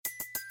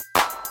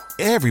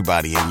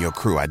Everybody in your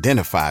crew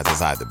identifies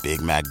as either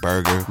Big Mac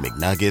Burger,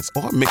 McNuggets,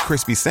 or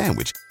McCrispy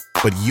Sandwich.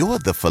 But you're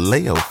the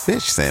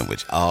Filet-O-Fish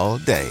Sandwich all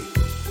day.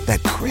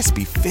 That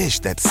crispy fish,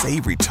 that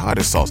savory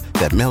tartar sauce,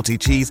 that melty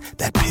cheese,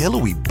 that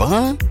pillowy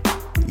bun.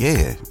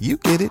 Yeah, you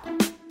get it.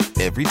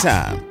 Every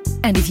time.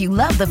 And if you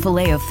love the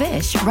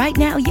Filet-O-Fish, right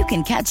now you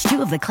can catch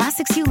two of the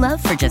classics you love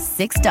for just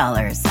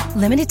 $6.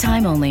 Limited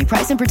time only.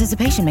 Price and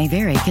participation may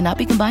vary. Cannot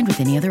be combined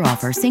with any other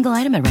offer. Single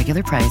item at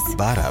regular price.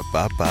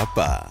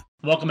 Ba-da-ba-ba-ba.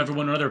 Welcome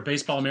everyone to another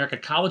Baseball America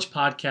College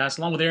podcast.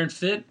 Along with Aaron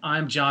Fitt,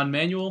 I'm John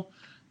Manuel.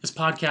 This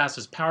podcast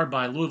is powered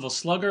by Louisville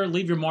Slugger.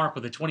 Leave your mark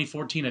with the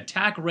 2014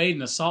 Attack, Raid,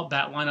 and Assault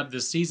Bat lineup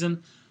this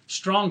season.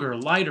 Stronger,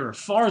 lighter,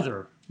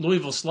 farther,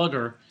 Louisville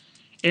Slugger.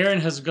 Aaron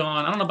has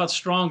gone, I don't know about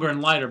stronger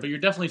and lighter, but you're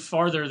definitely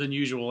farther than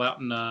usual out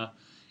in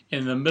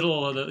the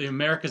middle of the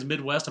America's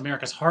Midwest,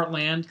 America's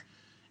heartland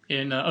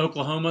in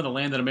Oklahoma, the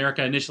land that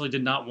America initially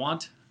did not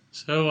want.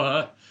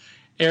 So,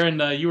 Aaron,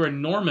 you were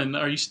in Norman.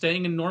 Are you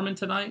staying in Norman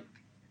tonight?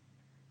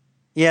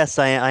 Yes,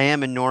 I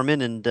am in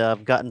Norman, and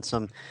I've gotten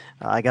some.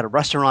 I got a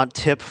restaurant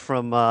tip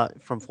from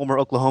former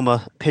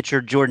Oklahoma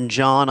pitcher Jordan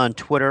John on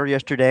Twitter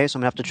yesterday, so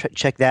I'm gonna have to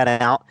check that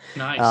out.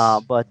 Nice.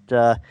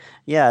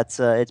 Yeah,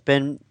 it's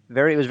been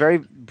it was very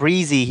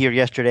breezy here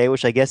yesterday,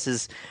 which I guess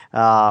is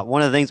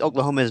one of the things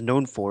Oklahoma is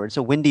known for. It's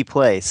a windy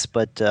place,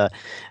 but got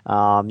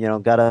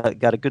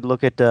a good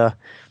look at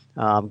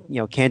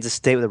Kansas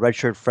State with a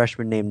redshirt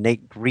freshman named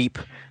Nate Greep,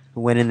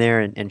 who went in there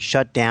and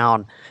shut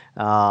down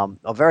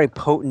a very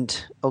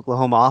potent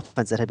Oklahoma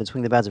offense that had been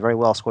swinging the bats very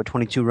well, scored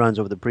 22 runs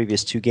over the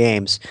previous two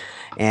games.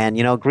 And,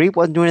 Greep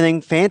wasn't doing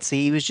anything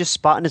fancy. He was just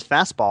spotting his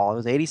fastball. It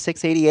was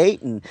 86,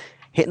 88, and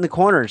hitting the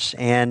corners.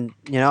 And,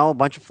 a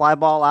bunch of fly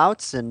ball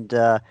outs and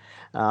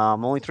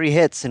only 3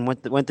 hits and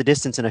went the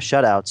distance in a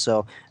shutout.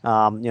 So,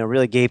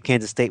 really gave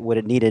Kansas State what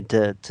it needed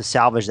to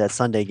salvage that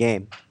Sunday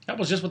game. That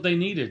was just what they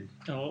needed.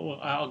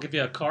 I'll give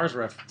you a Cars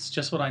reference.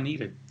 Just what I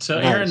needed. So,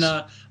 Nice.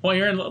 Aaron, why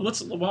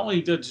don't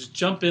we just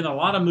jump in? A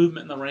lot of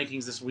movement in the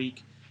rankings this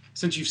week.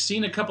 Since you've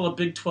seen a couple of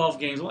Big 12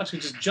 games, we'll actually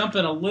just jump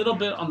in a little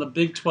bit on the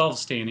Big 12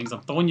 standings.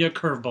 I'm throwing you a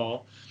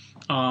curveball.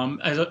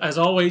 As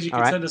always, you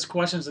can send us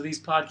questions to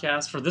these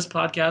podcasts, for this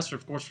podcast, or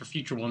of course for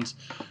future ones.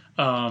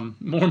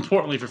 More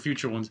importantly, for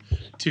future ones,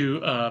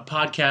 to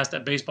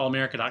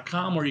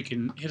podcast@baseballamerica.com, or you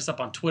can hit us up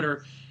on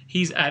Twitter.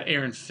 He's at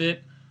Aaron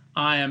Fitt.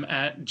 I am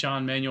at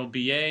John Manuel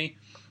BA.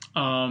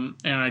 And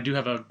I do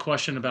have a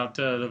question about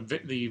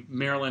the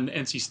Maryland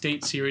NC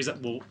State series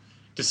that we'll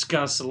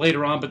discuss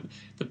later on. But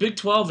the Big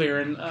 12,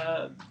 Aaron,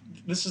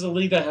 this is a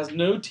league that has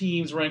no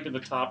teams ranked in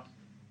the top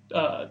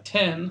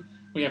 10.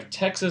 We have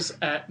Texas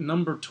at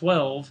number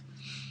 12.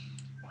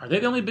 Are they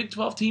the only Big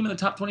 12 team in the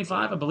top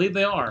 25? I believe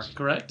they are,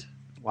 correct?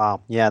 Wow.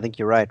 Yeah, I think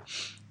you're right.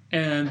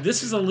 And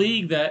this is a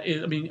league that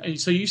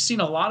is, so you've seen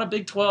a lot of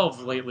Big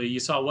 12 lately. You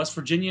saw West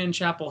Virginia and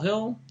Chapel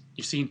Hill.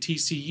 You've seen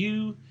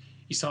TCU.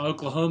 You saw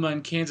Oklahoma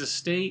and Kansas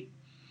State.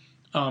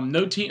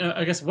 No team.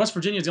 I guess West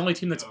Virginia is the only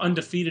team that's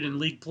undefeated in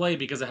league play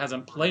because it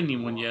hasn't played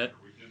anyone yet.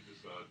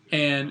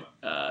 And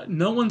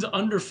no one's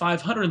under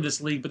 500 in this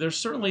league, but there's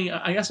certainly,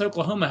 I guess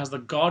Oklahoma has the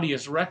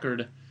gaudiest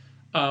record.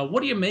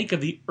 What do you make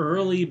of the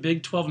early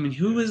Big 12? I mean,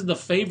 who is the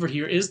favorite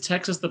here? Is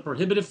Texas the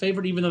prohibitive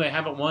favorite, even though they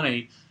haven't won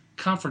a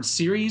conference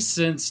series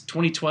since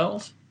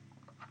 2012?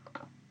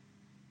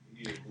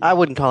 I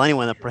wouldn't call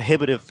anyone a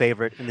prohibitive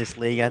favorite in this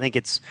league. I think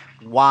it's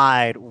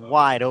wide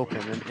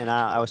open. And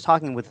I was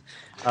talking with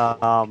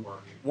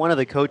one of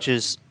the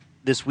coaches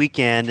this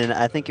weekend, and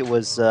I think it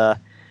was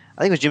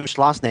Jim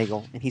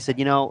Schlossnagel, and he said,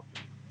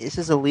 this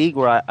is a league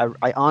where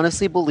I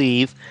honestly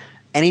believe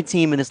any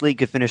team in this league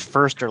could finish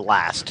first or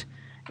last.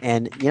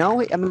 And,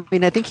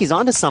 I think he's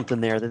onto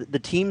something there. The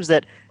teams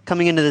that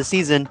coming into the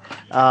season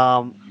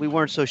we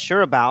weren't so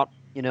sure about,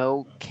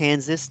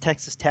 Kansas,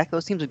 Texas Tech,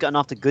 those teams have gotten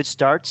off to good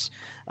starts.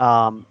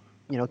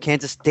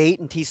 Kansas State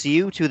and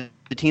TCU, two of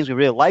the teams we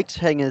really liked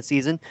heading into the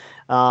season,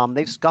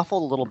 they've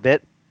scuffled a little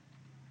bit.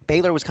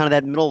 Baylor was kind of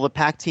that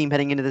middle-of-the-pack team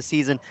heading into the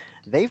season.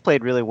 They've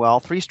played really well.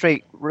 3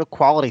 straight real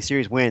quality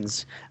series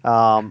wins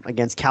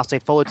against Cal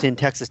State Fullerton,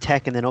 Texas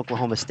Tech, and then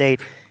Oklahoma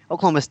State.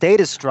 Oklahoma State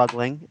is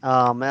struggling.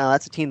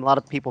 That's a team a lot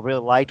of people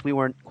really liked. We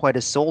weren't quite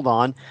as sold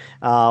on.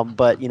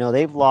 But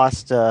they've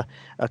lost a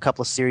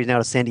couple of series now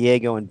to San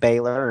Diego and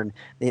Baylor, and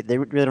they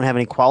really don't have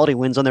any quality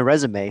wins on their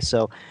resume.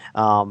 So,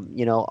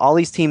 all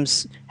these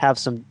teams have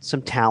some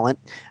talent.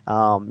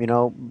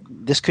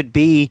 This could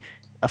be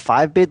a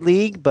 5-bid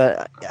league,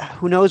 but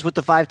who knows what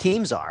the 5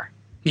 teams are.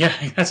 Yeah,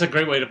 that's a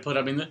great way to put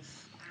it.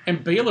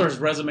 And Baylor's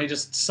resume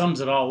just sums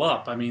it all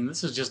up.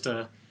 This is just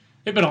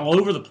they've been all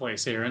over the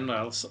place, Aaron.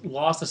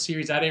 Lost a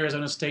series at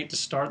Arizona State to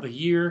start the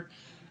year.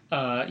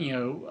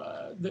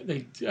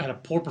 They had a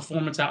poor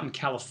performance out in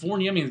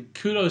California.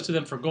 Kudos to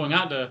them for going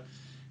out to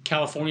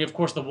California. Of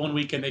course, the one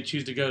weekend they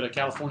choose to go to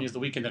California is the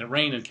weekend that it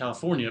rained in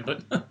California.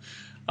 But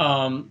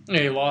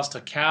they lost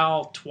to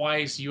Cal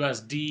twice,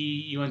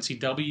 USD,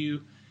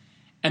 UNCW.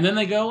 And then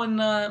they go and,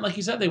 like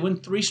you said, they win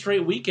 3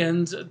 straight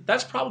weekends.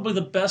 That's probably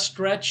the best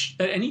stretch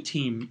that any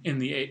team in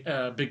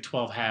the Big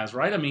 12 has,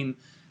 right?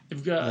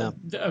 They've got,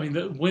 I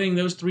mean, winning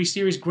those 3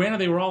 series. Granted,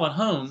 they were all at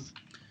home,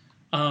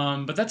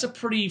 but that's a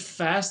pretty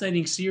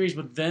fascinating series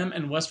with them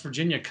and West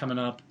Virginia coming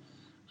up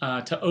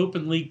to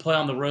open league play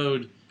on the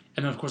road,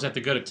 and then of course they have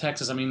to go to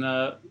Texas. I mean,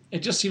 it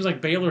just seems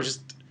like Baylor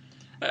just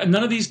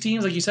none of these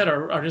teams, like you said,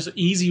 are just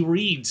easy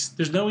reads.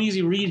 There's no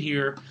easy read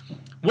here.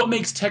 What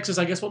makes Texas?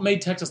 I guess what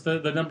made Texas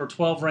the number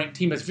 12 ranked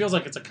team? It feels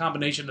like it's a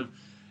combination of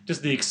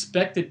just the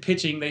expected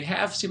pitching. They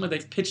have seemed like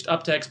they've pitched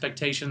up to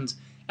expectations,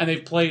 and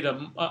they've played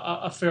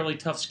a fairly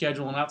tough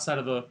schedule. And outside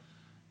of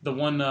the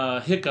one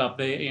hiccup,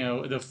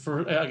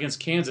 against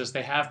Kansas,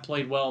 they have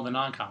played well in the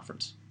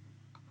non-conference.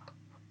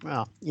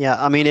 Well,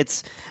 yeah, I mean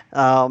it's.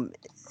 Can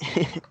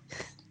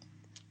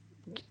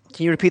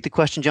you repeat the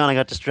question, John? I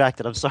got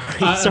distracted. I'm sorry.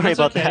 Sorry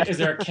about that. Is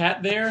there a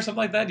cat there or something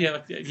like that? Do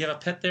you have a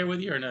pet there with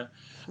you or no?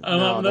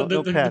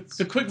 No pets.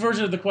 The quick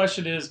version of the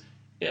question is,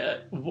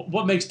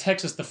 what makes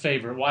Texas the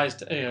favorite? Why is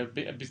they have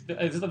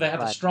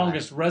the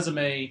strongest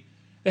resume?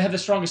 They have the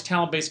strongest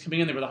talent base coming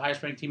in. They were the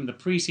highest ranked team in the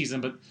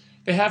preseason, but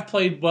they have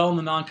played well in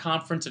the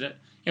non-conference. And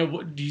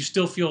do you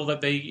still feel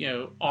that they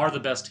are the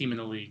best team in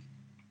the league?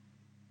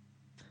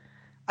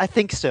 I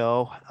think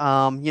so.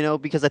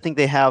 Because I think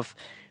they have,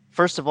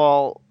 first of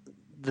all,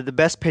 the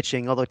best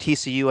pitching, although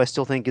TCU I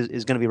still think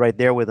is going to be right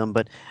there with them.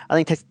 But I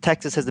think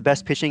Texas has the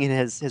best pitching and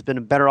has been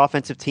a better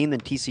offensive team than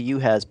TCU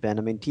has been.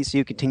 I mean,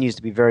 TCU continues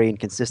to be very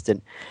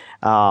inconsistent.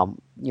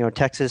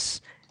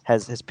 Texas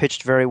has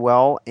pitched very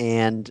well,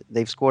 and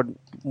they've scored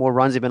more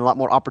runs. They've been a lot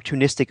more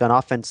opportunistic on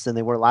offense than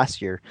they were last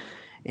year.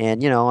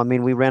 And,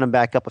 we ran them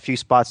back up a few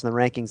spots in the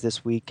rankings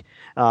this week,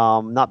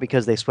 not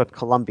because they swept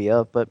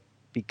Columbia, but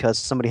because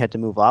somebody had to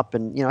move up.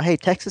 And, hey,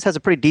 Texas has a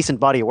pretty decent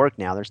body of work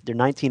now. They're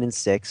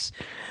 19-6.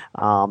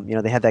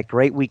 They had that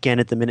great weekend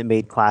at the Minute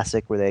Maid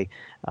Classic where they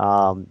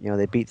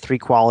beat 3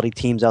 quality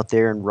teams out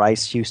there in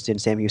Rice, Houston,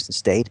 Sam Houston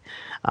State.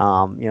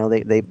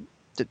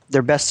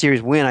 Their best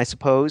series win, I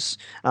suppose,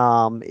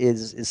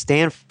 is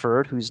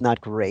Stanford, who's not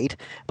great.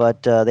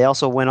 But they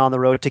also went on the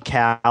road to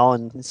Cal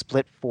and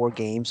split 4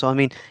 games. So, I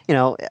mean,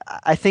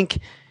 I think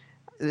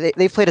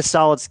they've played a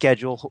solid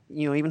schedule.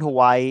 Even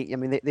Hawaii. I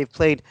mean, they've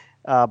played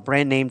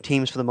brand name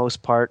teams for the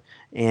most part,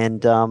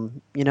 and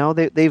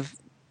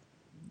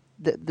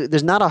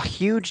there's not a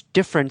huge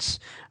difference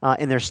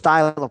in their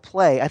style of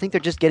play. I think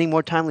they're just getting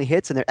more timely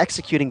hits and they're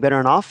executing better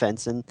on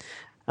offense, and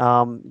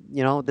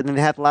than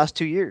they have the last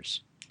 2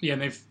 years. Yeah,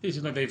 and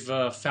they've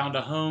found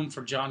a home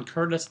for John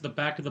Curtis at the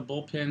back of the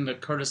bullpen. The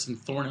Curtis and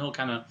Thornhill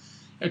kind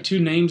of 2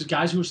 names,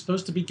 guys who are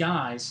supposed to be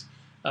guys.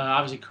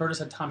 Obviously, Curtis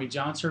had Tommy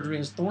John surgery.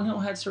 Has Thornhill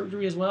had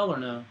surgery as well, or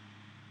no?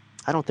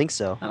 I don't think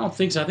so. I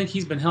think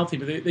he's been healthy,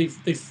 but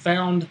they've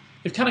kind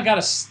of got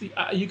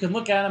a. You can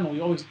look at him,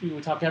 and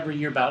we talk every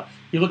year about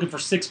you're looking for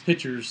 6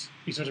 pitchers,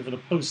 especially for the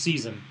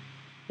postseason.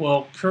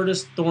 Well,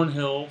 Curtis,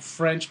 Thornhill,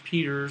 French,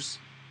 Peters,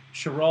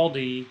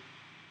 Schiraldi,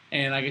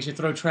 and I guess you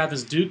throw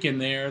Travis Duke in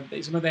there.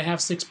 They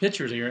have 6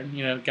 pitchers here,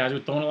 and guys who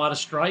are throwing a lot of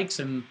strikes,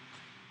 and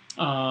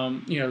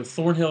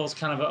Thornhill's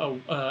kind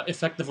of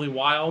effectively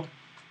wild.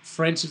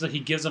 French seems like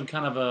he gives them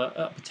kind of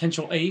a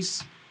potential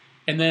ace.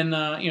 And then,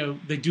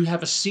 they do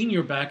have a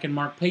senior back in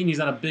Mark Payton. He's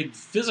not a big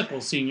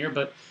physical senior,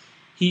 but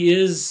he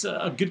is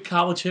a good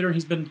college hitter.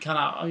 He's been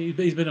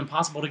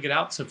impossible to get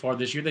out so far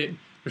this year. Their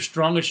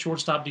strongest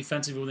shortstop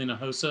defensively within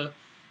Hossa.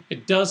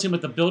 It does seem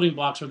like the building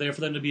blocks are there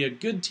for them to be a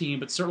good team,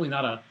 but certainly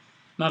not a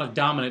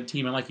dominant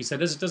team. And like you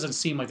said, it doesn't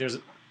seem like there's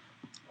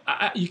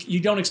you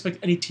don't expect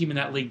any team in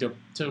that league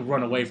to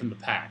run away from the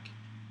pack.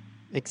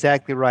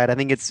 Exactly right. I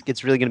think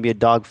it's really going to be a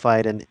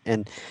dogfight, and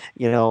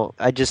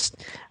I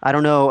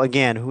don't know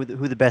again who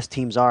the best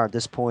teams are at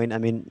this point. I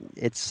mean,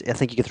 I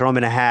think you can throw them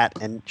in a hat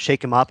and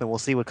shake them up, and we'll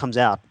see what comes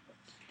out.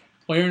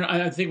 Well, Aaron,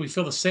 I think we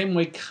feel the same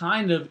way,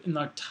 kind of in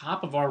the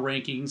top of our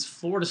rankings.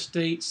 Florida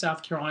State,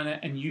 South Carolina,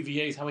 and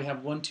UVA is how we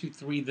have 1, 2,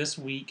 3 this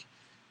week.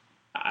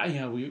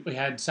 We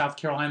had South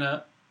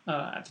Carolina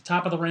at the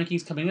top of the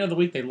rankings coming into the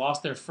week. They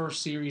lost their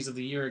first series of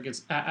the year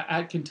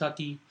at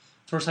Kentucky.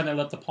 First time they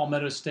left the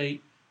Palmetto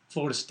State.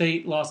 Florida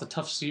State lost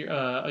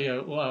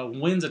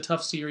wins a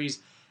tough series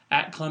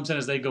at Clemson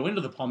as they go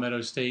into the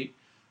Palmetto State.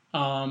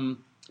 But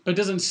it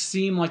doesn't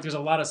seem like there's a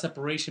lot of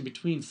separation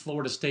between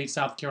Florida State,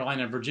 South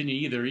Carolina, and Virginia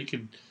either. You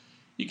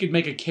could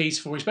make a case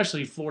for,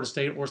 especially Florida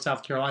State or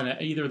South Carolina,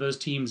 either of those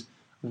teams'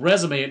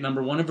 resume at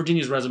number 1, and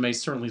Virginia's resume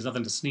certainly is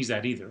nothing to sneeze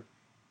at either.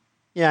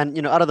 Yeah,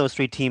 and out of those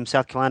 3 teams,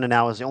 South Carolina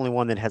now is the only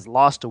one that has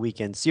lost a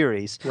weekend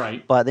series.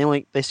 Right. But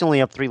they still only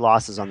have 3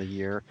 losses on the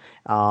year,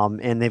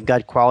 and they've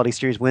got quality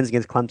series wins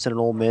against Clemson and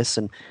Ole Miss,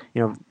 and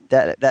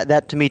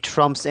that to me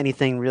trumps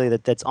anything really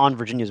that's on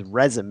Virginia's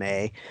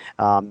resume.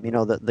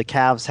 The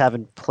Cavs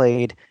haven't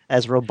played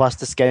as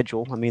robust a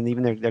schedule. I mean,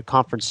 even their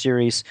conference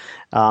series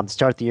to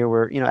start the year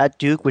were at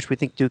Duke, which we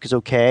think Duke is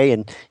okay,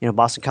 and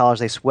Boston College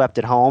they swept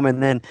at home,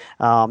 and then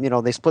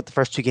they split the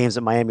first 2 games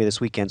at Miami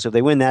this weekend. So if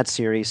they win that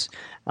series,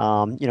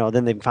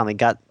 then they've finally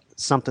got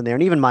something there.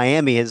 And even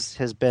Miami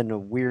has been a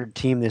weird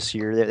team this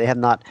year. They have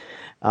not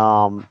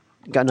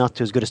gotten off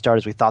to as good a start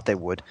as we thought they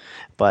would.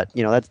 But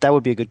that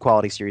would be a good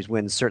quality series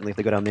win, certainly if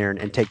they go down there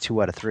and take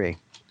 2 out of 3.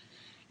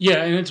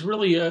 Yeah, and it's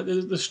really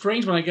the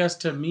strange one, I guess,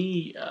 to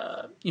me.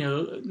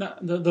 Not,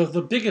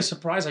 the biggest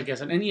surprise, I guess,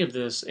 in any of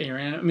this,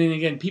 Aaron. I mean,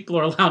 again, people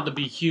are allowed to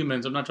be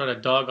humans. I'm not trying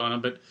to dog on them,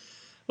 but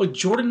look,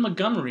 Jordan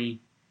Montgomery,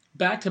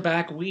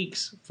 back-to-back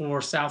weeks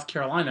for South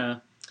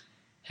Carolina,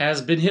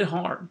 has been hit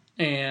hard.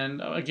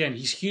 And again,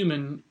 he's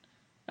human.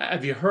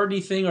 Have you heard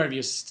anything, or have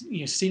you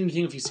seen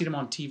anything? If you've seen him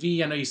on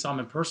TV, I know you saw him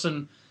in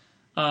person.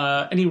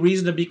 Any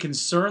reason to be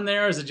concerned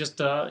there? Or is it just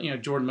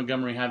Jordan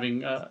Montgomery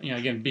having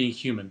again being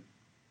human?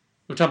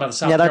 We're talking about the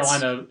South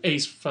Carolina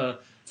ace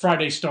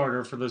Friday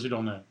starter. For those who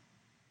don't know.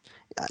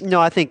 No,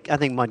 I think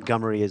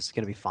Montgomery is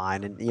going to be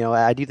fine, and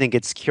I do think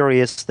it's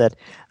curious that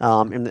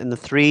in the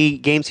 3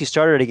 games he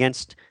started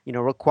against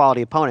real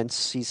quality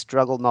opponents, he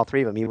struggled in all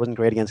 3 of them. He wasn't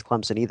great against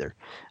Clemson either.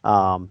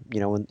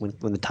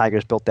 When the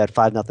Tigers built that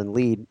 5-0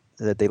 lead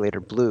that they later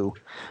blew,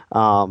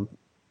 I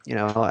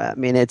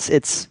mean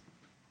it's.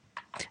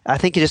 I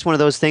think it's just one of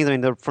those things. I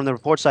mean, from the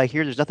reports I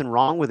hear, there's nothing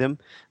wrong with him.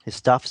 His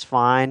stuff's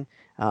fine.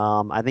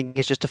 I think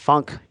it's just a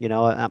funk.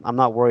 I'm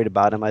not worried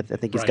about him. I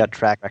think he's got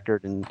track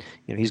record, and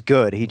he's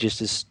good. He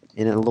just is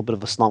in a little bit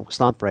of a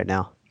slump right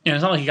now. Yeah,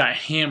 it's not like he got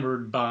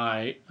hammered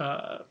by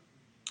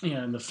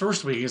in the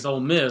first week against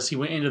Ole Miss. He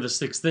went into the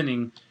 6th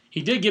inning.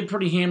 He did get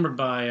pretty hammered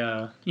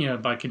by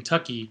by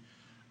Kentucky.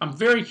 I'm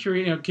very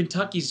curious.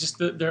 Kentucky's just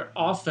their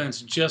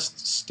offense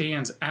just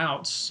stands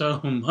out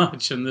so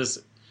much in this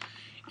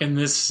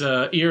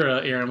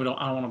era, Aaron. I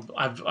don't want to.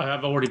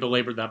 I've already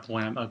belabored that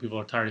point. People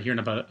are tired of hearing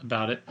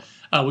about it.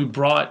 We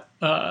brought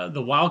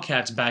the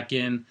Wildcats back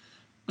in.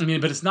 I mean,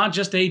 but it's not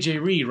just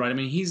AJ Reed, right? I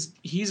mean,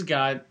 he's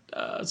got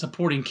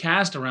supporting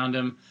cast around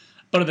him,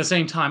 but at the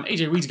same time,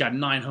 AJ Reed's got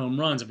 9 home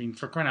runs. I mean,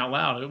 for crying out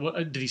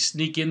loud, did he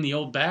sneak in the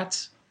old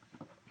bats?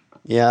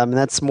 Yeah, I mean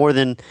that's more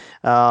than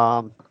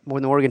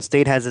Oregon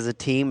State has as a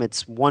team.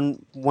 It's one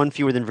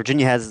fewer than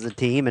Virginia has as a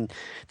team, and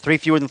 3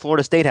 fewer than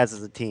Florida State has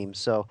as a team.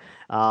 So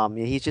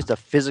he's just a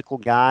physical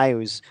guy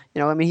who's,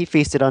 he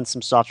feasted on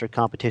some softer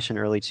competition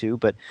early too,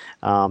 but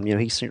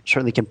he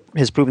certainly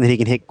has proven that he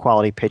can hit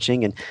quality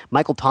pitching. And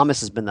Michael Thomas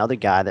has been the other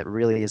guy that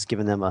really has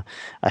given them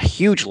a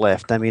huge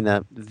lift. I mean,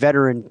 a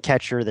veteran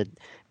catcher that,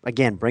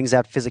 again, brings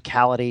out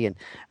physicality,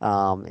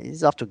 and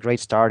he's off to a great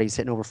start. He's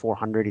hitting over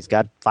 400. He's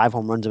got 5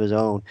 home runs of his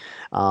own.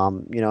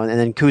 And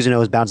then Cousineau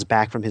has bounced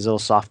back from his little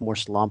sophomore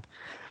slump.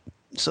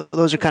 So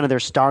those are kind of their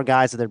star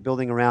guys that they're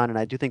building around, and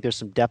I do think there's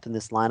some depth in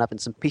this lineup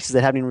and some pieces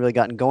that haven't even really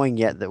gotten going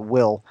yet that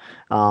will,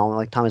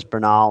 like Thomas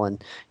Bernal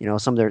and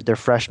some of their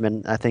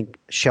freshmen. I think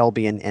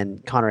Shelby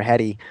and Connor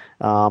Hetty.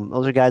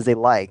 Those are guys they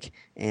like,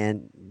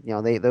 and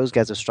those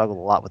guys have struggled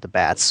a lot with the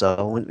bats.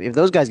 So if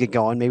those guys get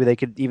going, maybe they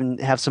could even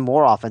have some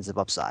more offensive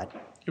upside.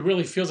 It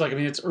really feels like,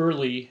 it's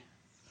early.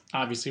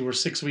 Obviously, we're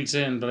 6 weeks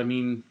in, but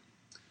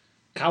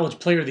College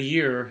Player of the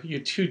Year, your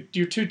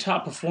two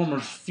top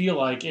performers feel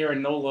like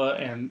Aaron Nola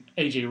and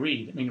AJ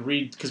Reed.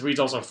 Reed, because Reed's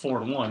also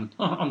 4-1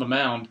 on the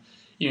mound.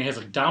 He has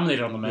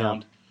dominated on the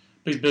mound. Yeah.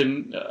 But he's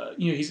been,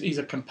 he's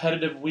a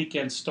competitive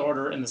weekend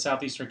starter in the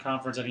Southeastern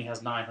Conference, and he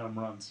has 9 home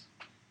runs.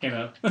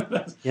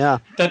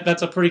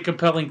 That's a pretty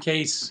compelling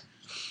case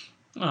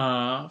for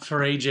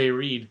AJ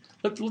Reed.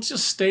 Let's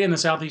just stay in the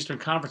Southeastern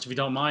Conference, if you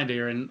don't mind,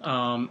 Aaron,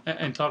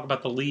 and talk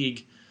about the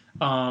league.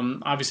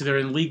 Obviously, they're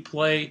in league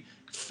play.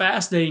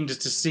 Fascinating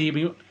just to see.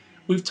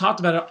 We've talked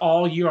about it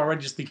all year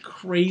already, just the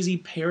crazy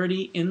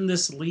parity in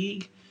this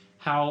league,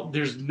 how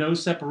there's no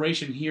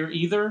separation here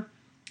either.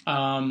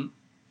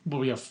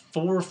 We have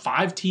 4 or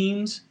 5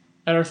 teams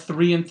that are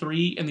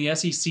 3-3 in the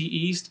SEC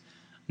East.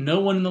 No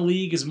one in the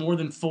league is more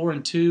than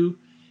 4-2,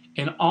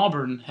 and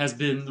Auburn has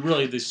been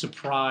really the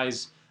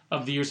surprise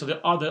of the year. So the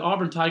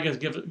Auburn Tigers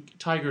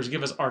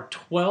give us our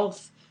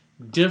 12th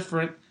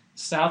different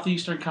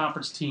Southeastern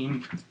Conference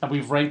team that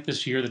we've ranked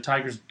this year. The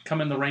Tigers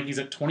come in the rankings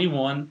at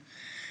 21,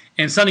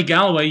 and Sonny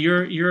Galloway,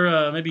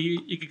 you're maybe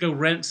you could go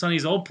rent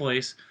Sonny's old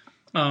place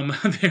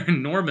there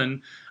in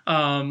Norman.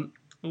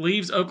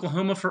 Leaves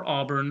Oklahoma for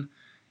Auburn.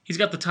 He's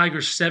got the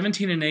Tigers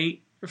 17-8.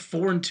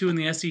 4-2 in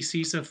the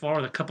SEC so far,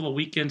 with a couple of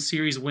weekend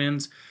series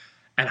wins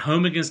at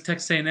home against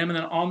Texas A&M, and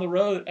then on the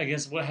road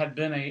against what had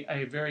been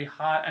a very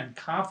hot and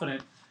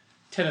confident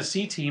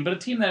Tennessee team, but a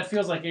team that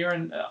feels like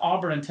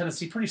Auburn and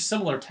Tennessee pretty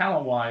similar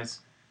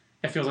talent-wise.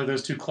 It feels like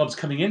those two clubs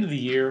coming into the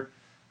year.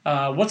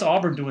 What's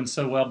Auburn doing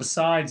so well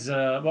besides?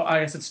 I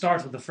guess it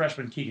starts with the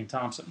freshman Keegan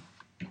Thompson.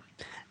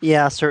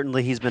 Yeah,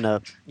 certainly he's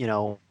been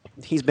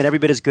he's been every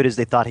bit as good as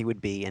they thought he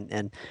would be,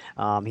 and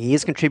he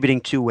is contributing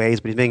 2 ways,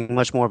 but he's making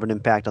much more of an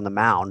impact on the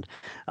mound.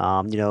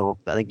 I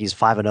think he's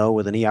 5-0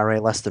 with an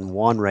ERA less than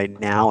 1 right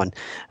now, and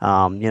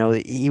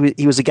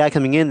he was a guy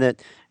coming in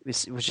that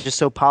was just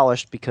so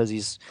polished because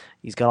he's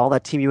got all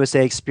that Team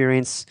USA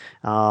experience.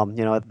 I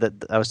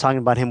was talking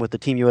about him with the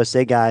Team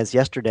USA guys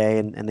yesterday,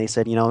 and they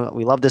said,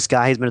 we love this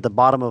guy. He's been at the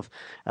bottom of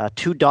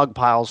 2 dog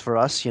piles for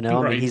us. Right.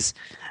 I mean,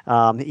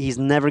 he's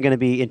never going to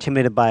be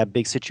intimidated by a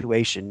big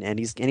situation, and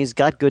he's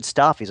got good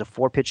stuff. He's a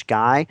 4-pitch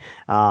guy.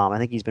 I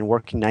think he's been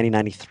working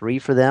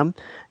 90-93 for them,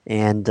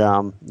 and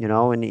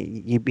and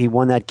he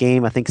won that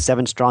game. I think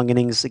 7 strong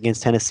innings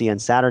against Tennessee on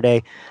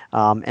Saturday,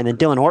 and then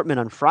Dylan Ortman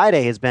on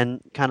Friday has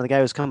been kind of the guy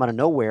who's come out of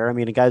nowhere. I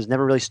mean, a guy who's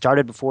never really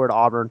started before at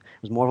Auburn.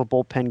 Was more of a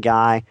bullpen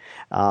guy,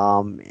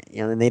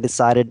 and they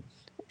decided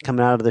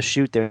coming out of the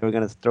chute, they were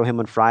going to throw him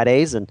on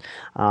Fridays, and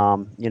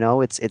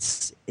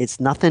it's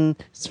nothing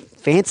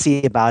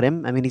fancy about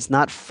him. I mean, he's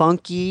not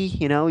funky,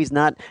 he's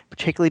not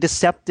particularly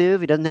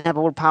deceptive. He doesn't have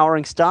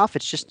overpowering stuff.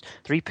 It's just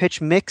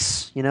 3-pitch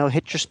mix,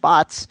 hit your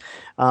spots.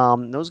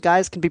 Those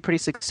guys can be pretty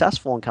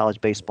successful in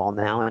college baseball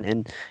now,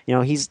 and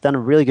he's done a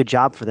really good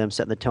job for them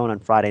setting the tone on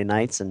Friday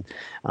nights, and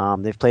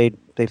they've played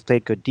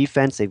good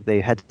defense. They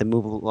had to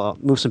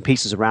move some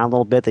pieces around a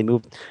little bit. They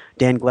moved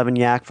Dan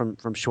Glevenyak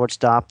from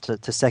shortstop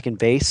to second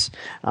base,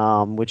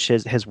 which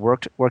has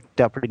worked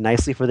out pretty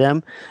nicely for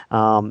them.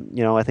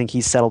 I think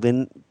he's settled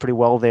in pretty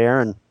well there,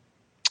 and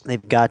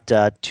they've got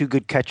 2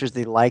 good catchers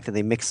they like that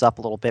they mix up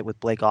a little bit with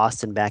Blake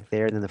Austin back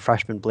there, and then the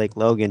freshman Blake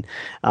Logan,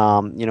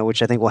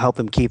 which I think will help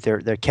them keep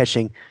their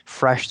catching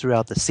fresh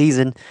throughout the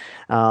season.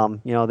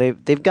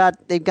 They've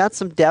got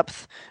some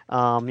depth.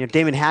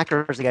 Damon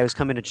Hacker is the guy who's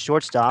come in at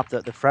shortstop,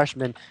 the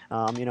freshman.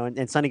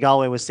 And Sonny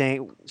Galloway was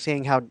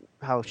saying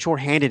how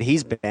shorthanded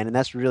he's been, and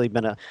that's really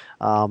been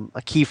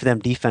a key for them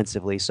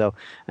defensively. So,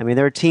 I mean,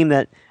 they're a team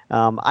that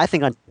I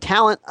think on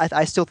talent,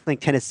 I still think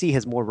Tennessee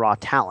has more raw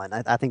talent.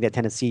 I think that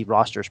Tennessee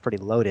roster is pretty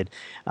loaded.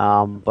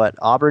 But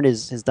Auburn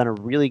has done a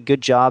really good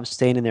job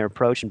staying in their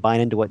approach and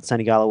buying into what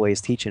Sonny Galloway is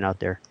teaching out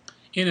there.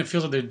 And it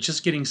feels like they're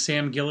just getting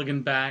Sam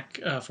Gilligan back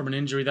from an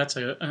injury. That's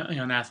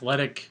an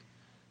athletic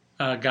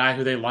guy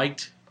who they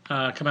liked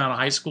coming out of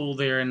high school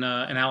there in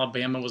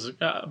Alabama, was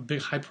a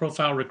big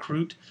high-profile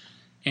recruit.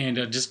 And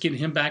just getting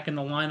him back in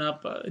the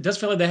lineup, it does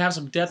feel like they have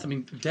some depth.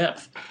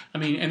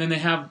 And then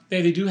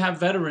they do have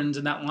veterans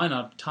in that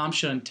lineup.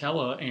 Tomsha and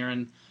Tella,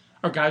 Aaron,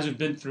 are guys who've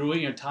been through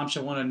it.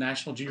 Tomsha won a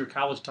national junior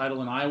college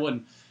title in Iowa,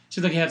 and it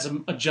seems like he had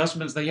some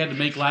adjustments they had to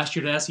make last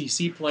year to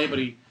SEC play.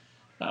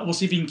 But we'll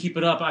see if he can keep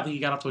it up. I think he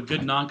got off to a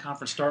good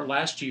non-conference start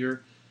last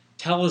year.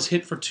 Tella's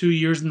hit for 2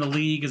 years in the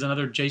league as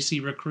another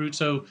JC recruit,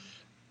 so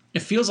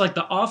it feels like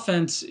the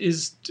offense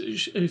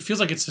it feels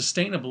like it's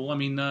sustainable. I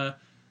mean.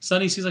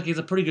 Sonny seems like he has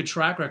a pretty good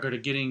track record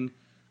of getting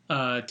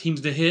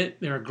teams to hit.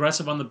 They're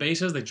aggressive on the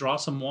bases. They draw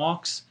some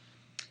walks.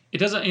 It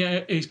doesn't,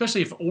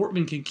 especially if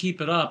Ortman can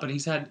keep it up, and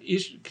he's had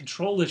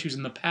control issues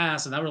in the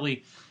past, and that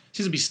really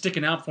seems to be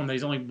sticking out for him. That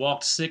he's only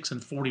walked 6 in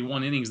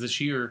 41 innings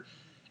this year.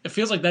 It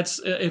feels like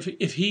that's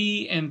if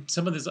he and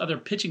some of this other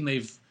pitching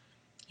they've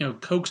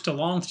coaxed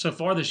along so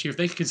far this year, if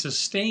they can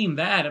sustain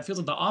that, it feels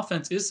like the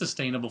offense is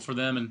sustainable for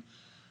them,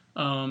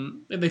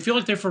 and they feel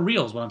like they're for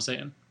real. Is what I'm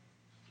saying.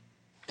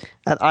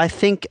 I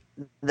think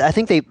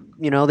they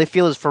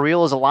feel as for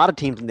real as a lot of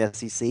teams in the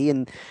SEC,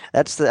 and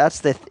that's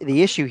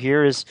the issue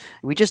here is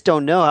we just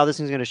don't know how this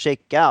thing's going to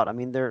shake out. I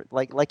mean, they're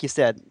like you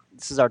said,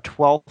 this is our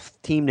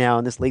 12th team now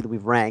in this league that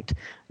we've ranked.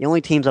 The only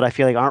teams that I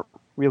feel like aren't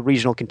real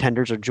regional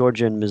contenders are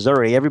Georgia and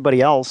Missouri.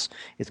 Everybody else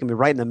is going to be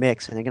right in the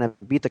mix, and they're going to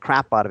beat the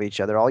crap out of each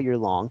other all year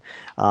long.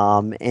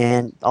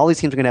 And all these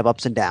teams are going to have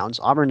ups and downs.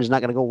 Auburn is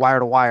not going to go wire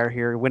to wire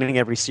here, winning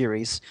every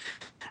series.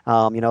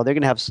 They're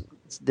going to have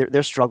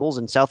their struggles,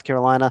 and South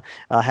Carolina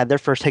had their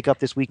first hiccup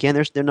this weekend.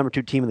 They're number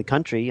 2 team in the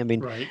country. I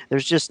mean, right.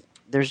 There's just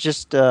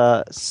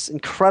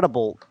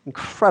incredible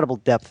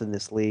depth in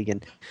this league,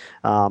 and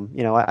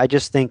I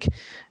just think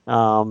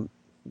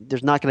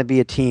there's not going to be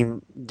a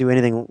team do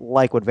anything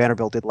like what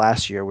Vanderbilt did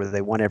last year, where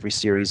they won every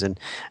series. And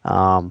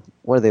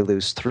what did they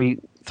lose? Three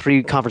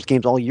conference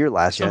games all year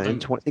last year. I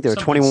think they were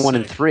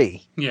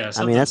 21-3. Yeah,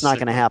 I mean that's not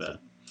going to happen.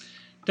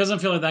 Doesn't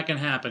feel like that can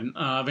happen.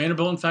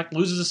 Vanderbilt, in fact,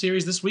 loses a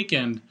series this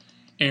weekend,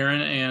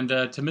 Aaron, and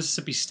to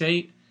Mississippi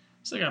State.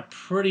 It's like a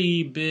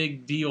pretty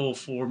big deal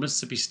for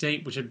Mississippi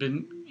State, which had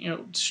been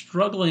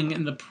struggling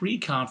in the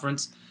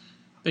pre-conference.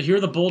 But here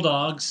are the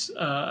Bulldogs.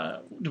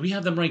 Do we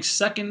have them ranked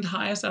second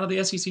highest out of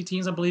the SEC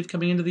teams, I believe,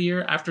 coming into the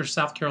year after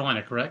South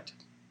Carolina, correct?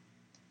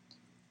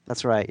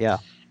 That's right, yeah.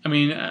 I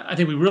mean, I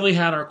think we really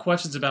had our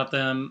questions about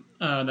them,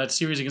 that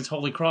series against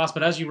Holy Cross.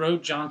 But as you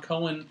wrote, John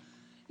Cohen,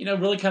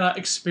 really kind of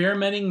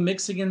experimenting,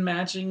 mixing and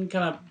matching,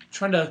 kind of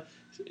trying to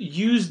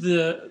use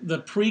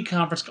the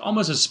pre-conference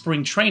almost as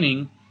spring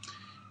training.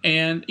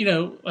 And,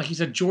 like you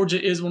said,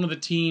 Georgia is one of the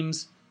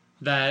teams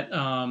that,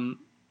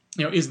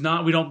 is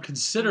not, we don't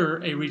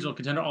consider a regional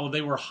contender, although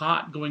they were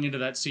hot going into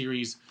that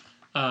series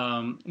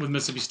with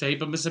Mississippi State.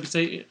 But Mississippi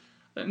State,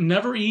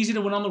 never easy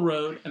to win on the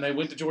road, and they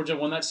went to Georgia,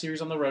 won that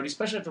series on the road,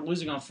 especially after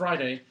losing on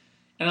Friday.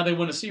 And now they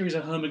won a series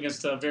at home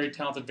against a very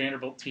talented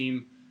Vanderbilt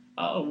team.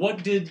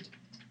 What did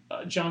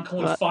John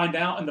Cohen find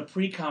out in the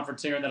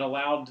pre-conference there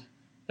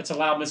that's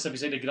allowed Mississippi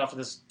State to get off to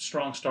this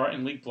strong start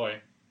in league play?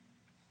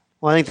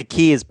 Well, I think the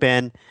key has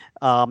been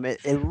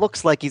it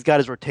looks like he's got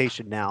his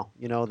rotation now.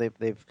 They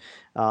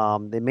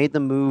made the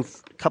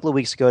move a couple of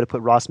weeks ago to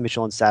put Ross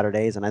Mitchell on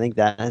Saturdays, and I think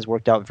that has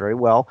worked out very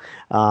well.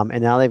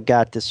 And now they've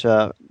got this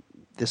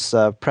this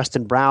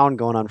Preston Brown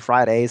going on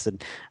Fridays,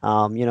 and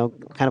kind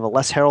of a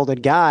less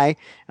heralded guy.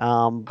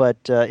 But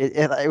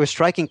it was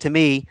striking to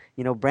me.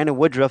 Brandon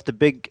Woodruff, the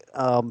big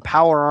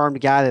power-armed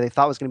guy that they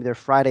thought was going to be their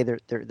Friday,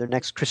 their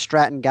next Chris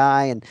Stratton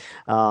guy, and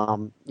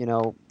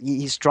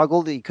he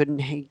struggled. He couldn't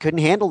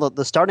handle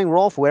the starting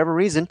role for whatever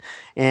reason,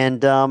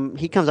 and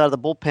he comes out of the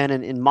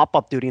bullpen in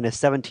mop-up duty in a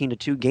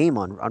 17-2 game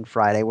on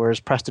Friday. Whereas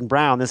Preston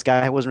Brown, this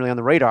guy wasn't really on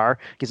the radar,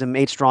 gives him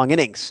 8 strong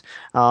innings.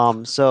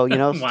 Wow.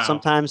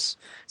 Sometimes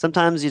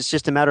it's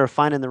just a matter of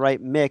finding the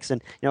right mix,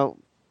 and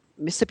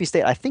Mississippi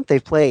State, I think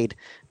they've played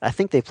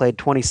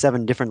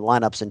 27 different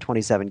lineups in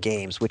 27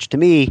 games, which to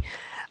me,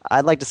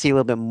 I'd like to see a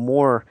little bit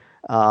more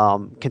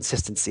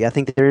consistency. I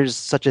think there's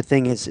such a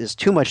thing as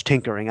too much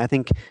tinkering. I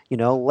think,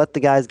 let the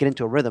guys get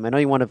into a rhythm. I know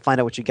you want to find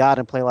out what you got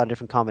and play a lot of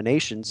different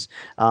combinations,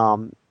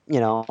 and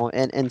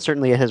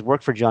certainly it has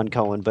worked for John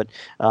Cohen, but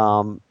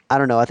I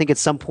don't know. I think at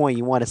some point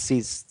you want to see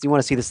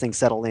this thing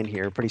settle in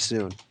here pretty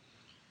soon.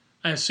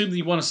 I assume that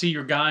you want to see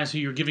your guys who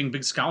you're giving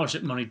big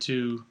scholarship money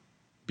to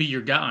be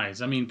your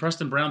guys. I mean,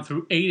 Preston Brown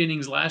threw 8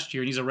 innings last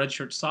year, and he's a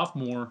redshirt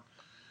sophomore.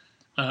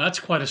 That's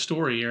quite a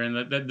story here,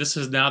 and that this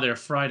is now their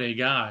Friday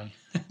guy.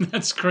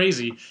 That's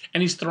crazy.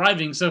 And he's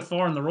thriving so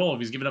far in the role.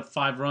 He's given up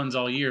 5 runs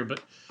all year,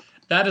 but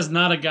that is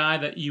not a guy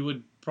that you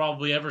would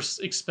probably ever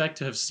expect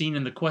to have seen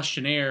in the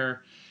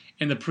questionnaire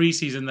in the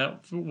preseason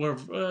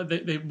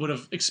that they would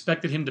have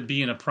expected him to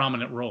be in a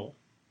prominent role.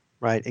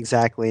 Right,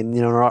 exactly. And,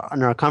 in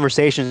our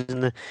conversations in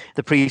the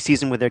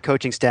preseason with their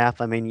coaching staff,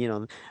 I mean,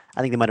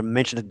 I think they might have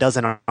mentioned a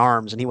dozen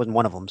arms, and he wasn't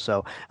one of them.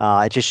 So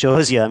it just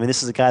shows you. I mean,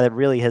 this is a guy that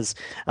really has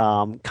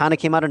kind of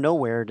came out of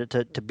nowhere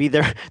to be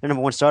their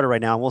number one starter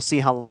right now. And we'll see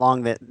how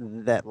long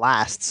that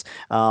lasts.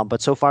 But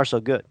so far,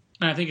 so good.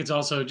 And I think it's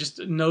also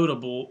just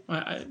notable,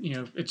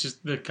 it's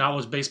just the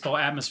college baseball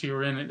atmosphere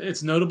we're in.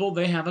 It's notable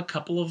they have a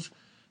couple of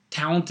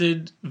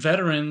talented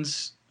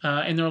veterans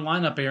in their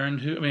lineup,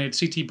 Aaron,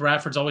 C.T.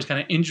 Bradford's always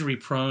kind of injury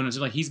prone. It's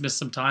like he's missed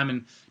some time,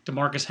 and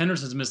DeMarcus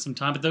Henderson's missed some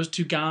time. But those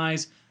 2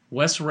 guys,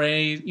 Wes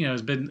Ray,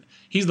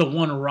 he's the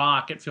one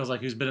rock, it feels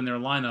like, who's been in their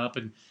lineup,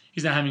 and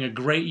he's not having a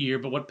great year.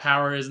 But what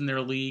power is in their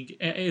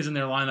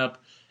lineup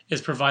is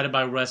provided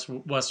by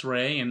Wes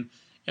Ray, and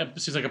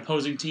it seems like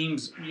opposing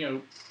teams,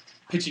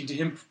 pitching to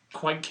him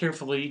quite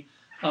carefully.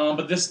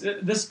 But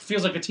this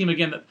feels like a team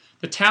again that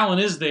the talent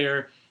is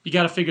there. You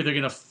got to figure they're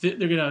going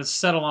to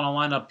settle on a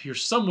lineup here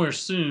somewhere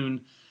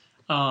soon,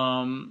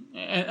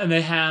 and they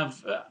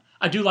have.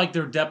 I do like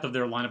their depth of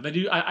their lineup.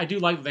 I do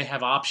like that they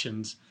have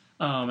options,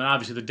 and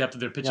obviously the depth of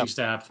their pitching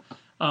staff.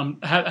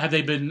 Has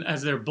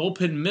their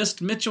bullpen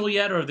missed Mitchell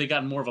yet, or have they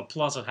gotten more of a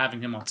plus of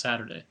having him on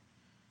Saturday?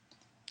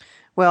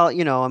 Well,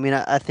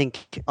 I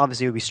think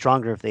obviously it would be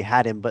stronger if they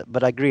had him,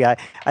 but I agree. I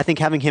think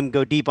having him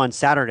go deep on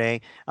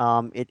Saturday,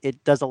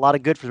 it does a lot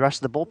of good for the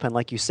rest of the bullpen,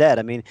 like you said.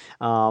 I mean,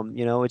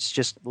 it's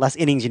just less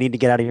innings you need to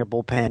get out of your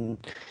bullpen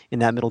in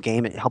that middle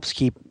game. It helps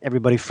keep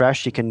everybody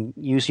fresh. You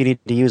need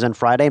to use on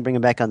Friday and bring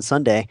him back on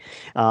Sunday.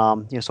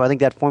 So I think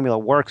that formula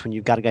works when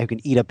you've got a guy who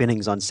can eat up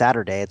innings on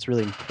Saturday. It's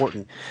really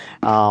important.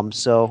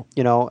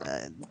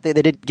 They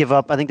did give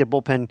up. I think their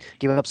bullpen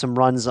gave up some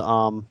runs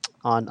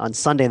on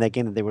Sunday in that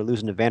game that they were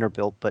losing to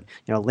Vanderbilt, but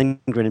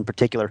Lindgren in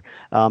particular,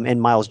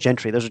 and Miles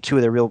Gentry, those are 2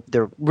 of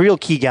their real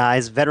key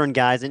guys, veteran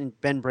guys, and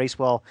Ben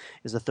Bracewell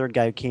is the 3rd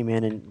guy who came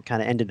in and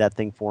kind of ended that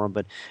thing for him.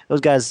 But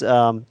those guys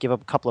give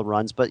up a couple of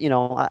runs, but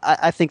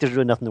I think there's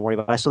really nothing to worry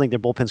about. I still think their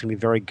bullpen's going to be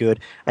very good.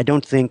 I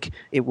don't think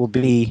it will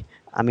be.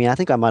 I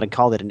think I might have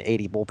called it an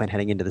 80 bullpen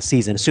heading into the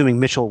season, assuming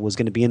Mitchell was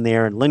going to be in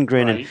there, and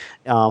Lindgren and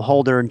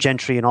Holder and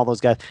Gentry and all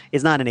those guys.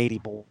 It's not an 80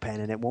 bullpen,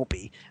 and it won't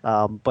be.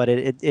 But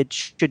it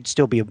should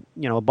still be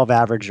above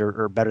average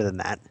or better than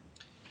that.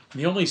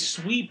 The only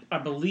sweep, I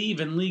believe,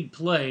 in league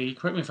play,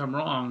 correct me if I'm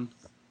wrong,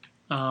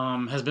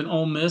 has been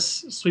Ole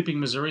Miss sweeping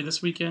Missouri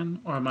this weekend,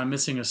 or am I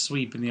missing a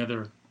sweep in the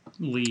other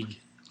league?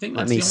 I think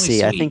that's the only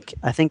sweep.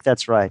 I think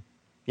that's right.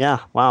 Yeah.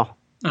 Wow.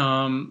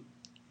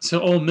 So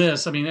Ole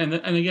Miss, and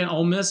again,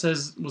 Ole Miss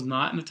was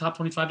not in the top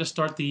 25 to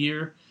start the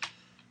year.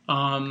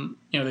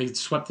 They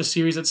swept the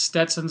series at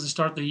Stetson to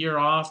start the year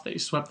off. They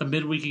swept the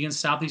midweek against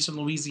Southeastern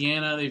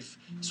Louisiana. They've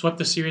swept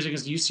the series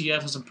against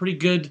UCF. Some pretty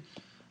good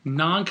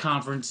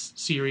non-conference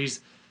series.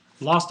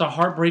 Lost a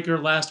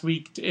heartbreaker last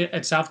week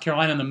at South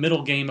Carolina in the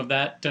middle game of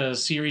that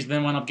series,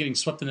 then wound up getting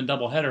swept in the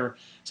doubleheader.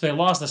 So they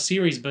lost the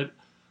series, but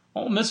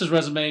Ole Miss's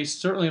resume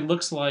certainly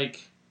looks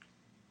like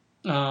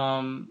they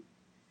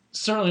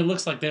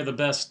have the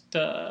best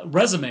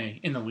resume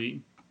in the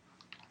league.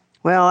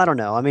 Well, I don't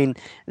know. I mean,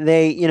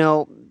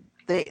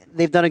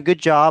 they've done a good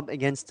job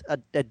against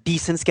a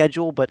decent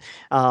schedule, but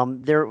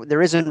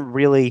there isn't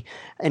really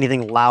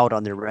anything loud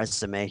on their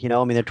resume. They're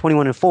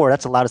 21-4.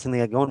 That's the loudest thing they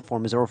got going for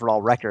them is their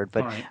overall record.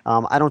 But right.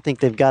 I don't think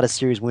they've got a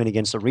series win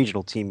against a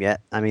regional team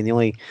yet. The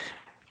only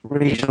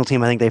regional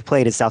team I think they've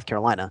played is South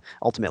Carolina,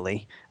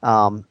 ultimately.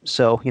 I'm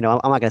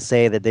not going to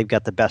say that they've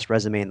got the best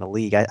resume in the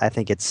league. I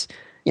think it's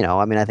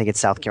I mean, I think it's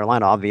South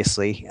Carolina,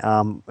 obviously,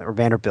 or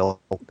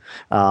Vanderbilt.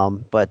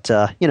 All right.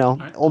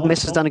 Ole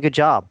Miss has done a good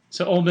job.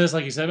 So Ole Miss,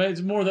 like you said,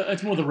 it's more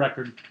the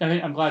record. I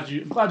think I'm glad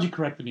you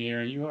corrected me,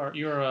 Aaron.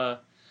 You're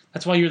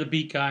that's why you're the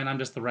beat guy and I'm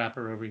just the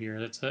rapper over here.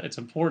 It's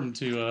important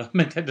to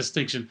make that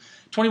distinction.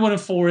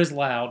 21-4 is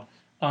loud.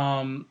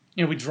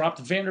 We dropped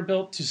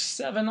Vanderbilt to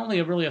 7,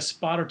 only really a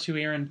spot or two,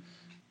 Aaron.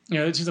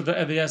 It's just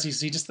the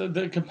SEC, just the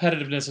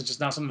competitiveness is just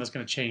not something that's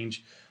going to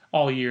change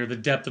all year. The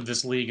depth of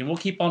this league, and we'll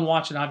keep on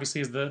watching.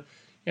 Obviously, as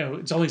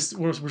it's only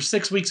we're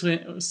 6 weeks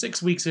in.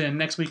 6 weeks in.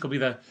 Next week will be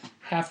the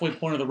halfway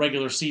point of the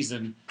regular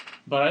season.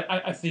 But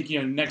I think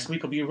next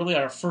week will be really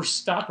our first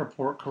stock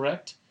report.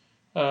 Correct?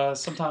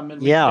 Sometime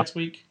midweek next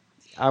week.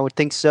 I would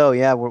think so.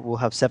 Yeah, we'll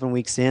have 7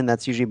 weeks in.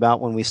 That's usually about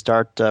when we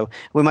start.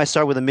 We might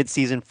start with a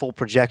midseason full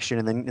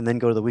projection, and then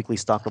go to the weekly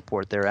stock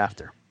report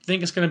thereafter. I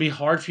think it's going to be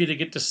hard for you to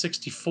get to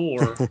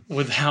 64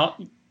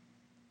 without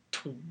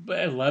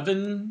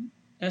 11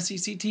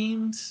 SEC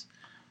teams.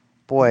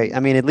 Boy, I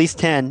mean, at least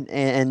 10,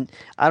 and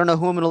I don't know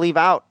who I'm going to leave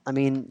out. I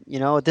mean,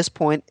 at this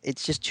point,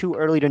 it's just too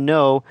early to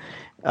know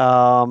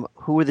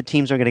who are the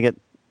teams are going to get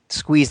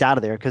squeezed out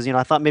of there, because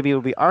I thought maybe it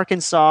would be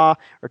Arkansas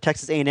or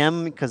Texas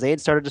A&M, because they had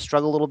started to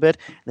struggle a little bit,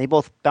 and they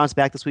both bounced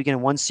back this weekend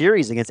in one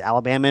series against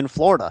Alabama and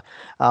Florida.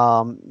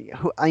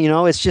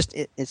 It's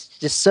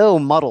just so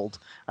muddled.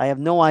 I have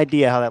no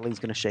idea how that league's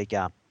going to shake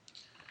out.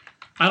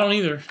 I don't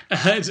either.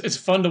 It's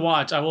fun to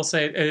watch. I will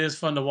say it is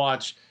fun to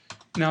watch.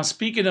 Now,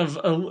 speaking of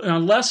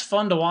less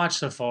fun to watch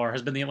so far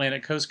has been the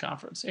Atlantic Coast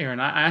Conference, Aaron.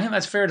 I think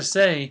that's fair to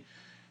say,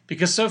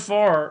 because so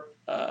far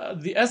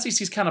the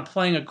SEC is kind of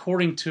playing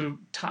according to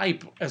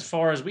type, as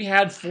far as we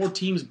had 4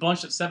 teams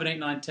bunched at 7, 8,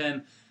 9,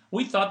 10.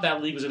 We thought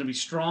that league was going to be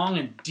strong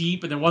and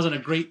deep, and there wasn't a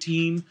great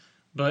team.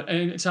 But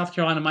South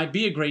Carolina might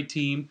be a great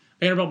team.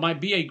 Vanderbilt might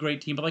be a great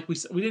team. But like we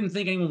said, we didn't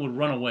think anyone would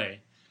run away.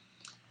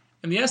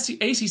 And the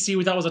ACC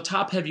we thought was a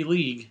top-heavy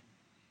league.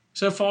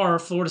 So far,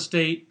 Florida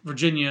State,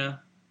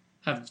 Virginia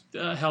have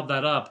held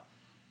that up.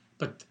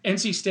 But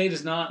NC State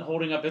is not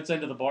holding up its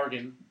end of the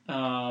bargain.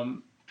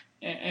 And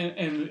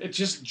it's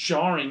just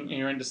jarring,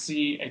 Aaron, to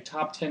see a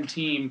top 10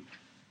 team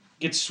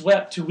get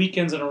swept 2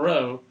 weekends in a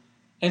row.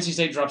 NC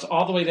State drops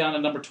all the way down to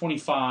number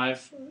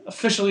 25,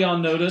 officially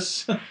on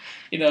notice.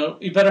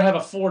 You better have a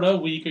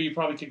 4-0 week, or you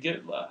probably could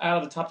get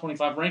out of the top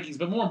 25 rankings.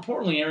 But more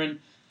importantly, Aaron,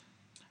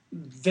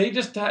 I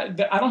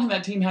don't think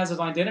that team has an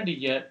identity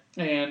yet,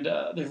 and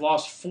they've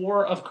lost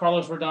 4 of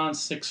Carlos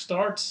Rodon's 6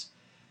 starts.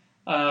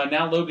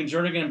 Now Logan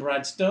Jernigan and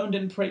Brad Stone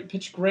didn't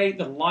pitch great.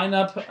 The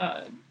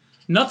lineup,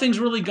 nothing's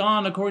really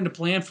gone according to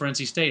plan for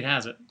NC State,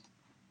 has it?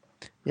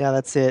 Yeah,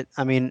 that's it.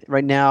 I mean,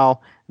 right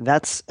now,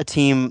 that's a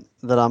team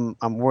that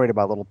I'm worried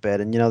about a little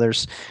bit. And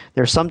there's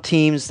some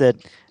teams that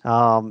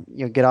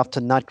get off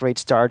to not great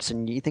starts,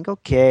 and you think,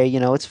 okay,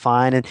 it's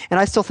fine. And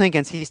I still think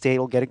NC State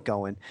will get it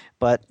going.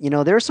 But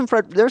there's some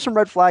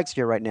red flags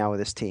here right now with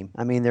this team.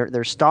 I mean,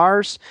 their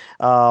stars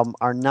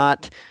are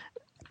not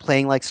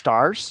playing like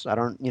stars.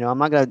 I'm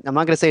not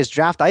gonna say it's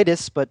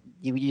draftitis, but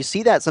you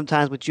see that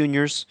sometimes with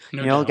juniors.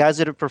 No doubt. Guys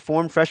that have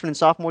performed freshman and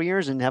sophomore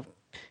years and have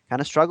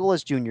kind of struggle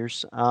as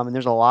juniors. And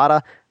there's a lot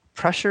of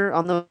pressure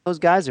on those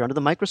guys. They're under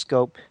the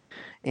microscope,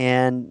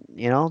 and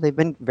they've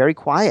been very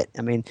quiet.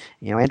 I mean,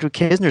 Andrew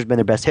Kisner's been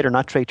their best hitter,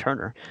 not Trey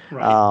Turner.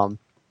 Right.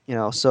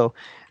 So.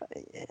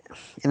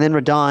 And then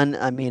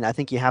Rodon, I mean, I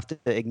think you have to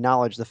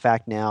acknowledge the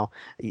fact now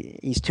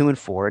he's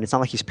 2-4, and it's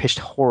not like he's pitched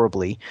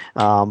horribly.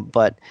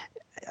 But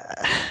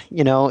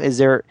is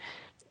there?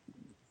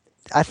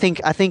 I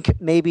think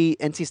maybe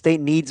NC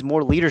State needs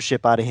more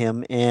leadership out of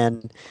him,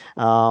 and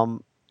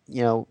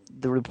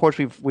the reports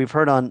we've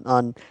heard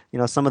on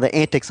some of the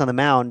antics on the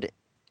mound,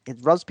 it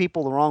rubs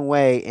people the wrong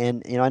way,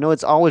 and I know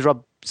it's always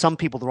rubbed some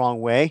people the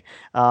wrong way,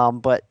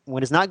 but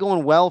when it's not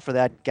going well for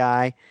that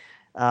guy,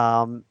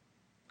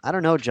 I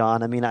don't know,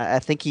 John. I mean, I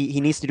think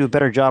he needs to do a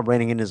better job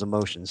reining in his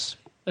emotions.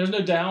 There's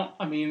no doubt.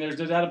 I mean, there's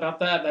no doubt about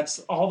that. That's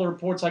all the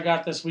reports I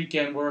got this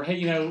weekend were,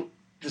 hey,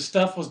 the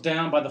stuff was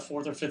down by the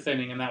 4th or 5th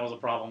inning, and that was a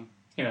problem.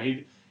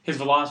 His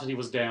velocity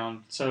was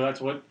down, so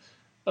that's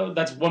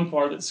one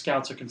part that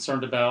scouts are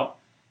concerned about.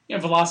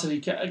 Velocity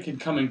can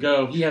come and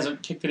go. He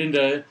hasn't kicked it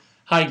into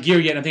high gear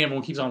yet. I think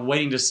everyone keeps on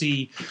waiting to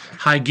see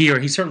high gear.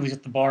 He certainly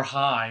hit the bar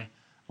high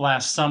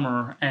last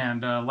summer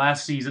and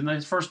last season.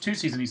 His first 2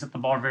 seasons, he set the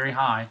bar very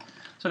high.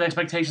 So the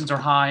expectations are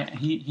high.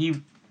 He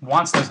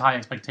wants those high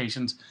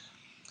expectations.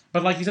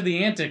 But like you said,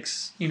 the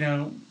antics,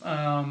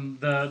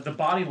 the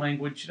body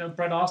language.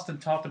 Brett Austin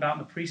talked about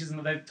in the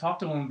preseason. They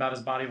talked to him about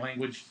his body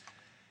language.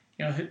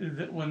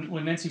 When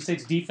NC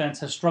State's defense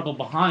has struggled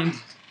behind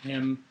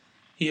him,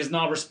 he has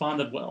not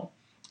responded well.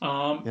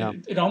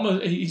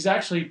 He's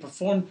actually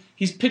performed.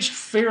 He's pitched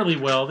fairly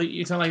well.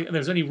 It's not like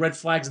there's any red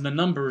flags in the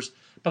numbers.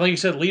 But like you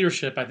said,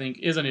 leadership, I think,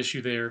 is an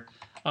issue there.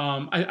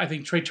 I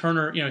think Trey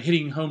Turner,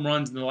 hitting home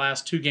runs in the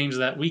last 2 games of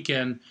that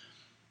weekend,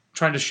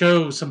 trying to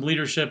show some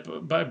leadership,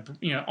 but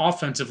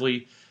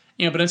offensively.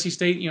 But NC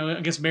State,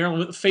 against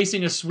Maryland,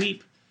 facing a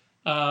sweep.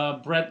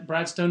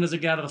 Brad Stone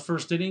doesn't get out of the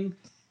first inning,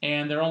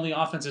 and their only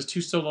offense is 2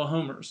 solo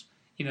homers.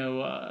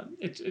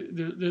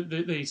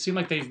 they seem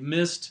like they've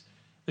missed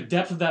the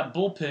depth of that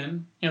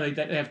bullpen.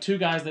 They have two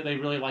guys that they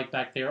really like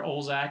back there,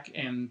 Olzak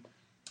and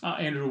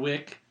Andrew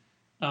Wick.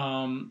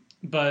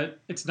 But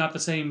it's not the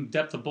same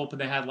depth of bullpen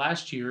they had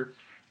last year.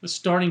 The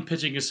starting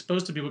pitching is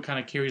supposed to be what kind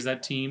of carries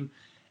that team.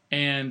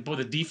 And, boy,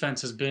 the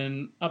defense has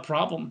been a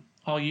problem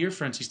all year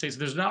for NC State. So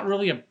there's not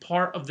really a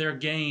part of their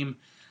game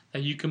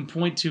that you can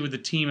point to the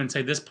team and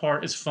say this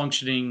part is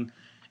functioning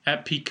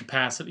at peak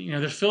capacity.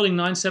 They're fielding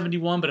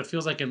 971, but it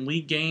feels like in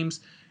league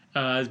games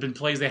there's been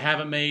plays they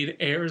haven't made,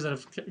 errors that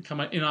have come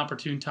at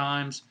inopportune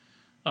times.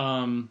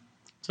 So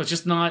it's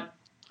just not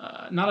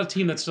a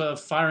team that's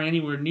firing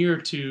anywhere near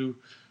to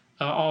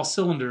all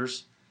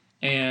cylinders.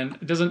 And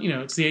it doesn't,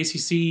 it's the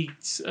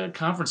ACC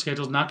conference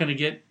schedule is not going to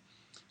get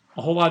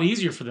a whole lot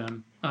easier for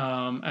them.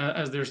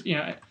 As there's,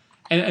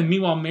 and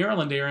meanwhile,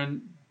 Maryland,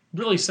 Aaron,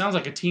 really sounds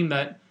like a team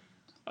that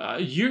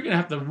you're going to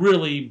have to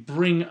really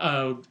bring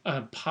a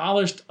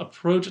polished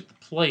approach at the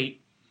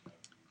plate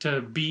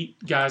to beat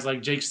guys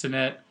like Jake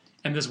Stinnett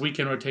and this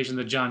weekend rotation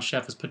that John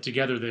Sheff has put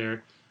together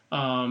there.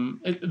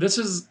 This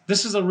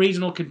is a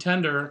regional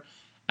contender,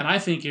 and I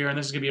think, Aaron,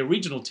 this is going to be a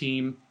regional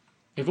team.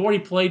 They've already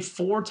played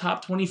 4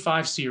 top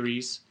 25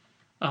 series.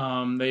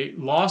 They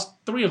lost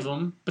 3 of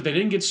them, but they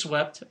didn't get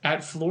swept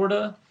at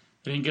Florida.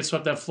 They didn't get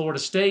swept at Florida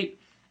State,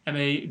 and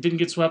they didn't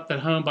get swept at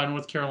home by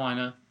North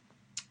Carolina.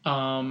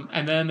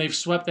 And then they've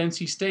swept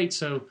NC State.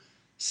 So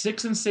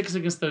 6-6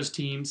 against those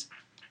teams.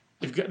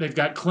 They've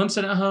got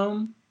Clemson at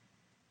home.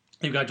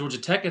 They've got Georgia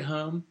Tech at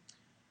home,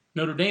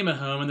 Notre Dame at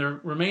home, and their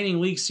remaining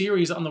league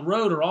series on the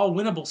road are all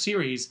winnable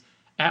series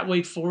at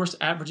Wake Forest,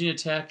 at Virginia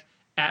Tech,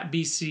 at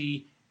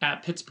BC,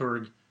 at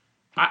Pittsburgh.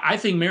 I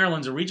think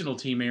Maryland's a regional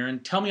team, Aaron.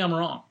 Tell me I'm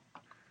wrong.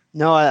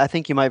 No, I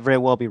think you might very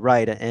well be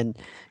right. And,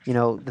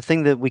 the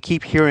thing that we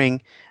keep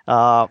hearing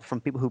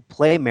from people who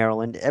play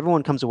Maryland,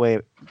 everyone comes away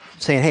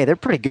saying, hey, they're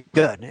pretty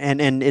good.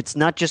 And it's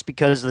not just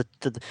because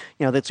it's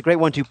a great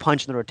 1-2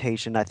 punch in the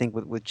rotation, I think,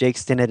 with Jake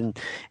Stinnett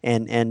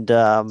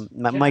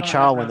and Mike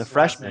Charlwin, the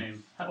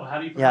freshman. How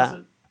do you pronounce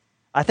it?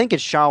 I think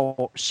it's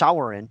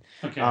Showeren.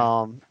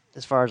 Okay.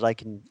 As far as I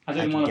can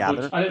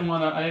gather. I didn't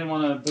want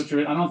to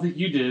butcher it. I don't think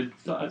you did.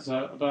 But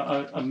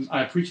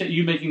I appreciate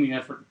you making the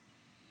effort.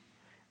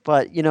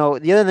 But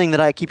the other thing that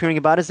I keep hearing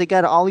about is they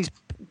got all these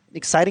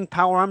exciting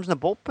power arms in the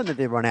bullpen that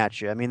they run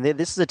at you. I mean,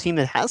 this is a team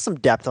that has some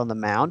depth on the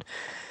mound,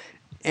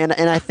 and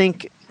I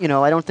think I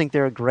don't think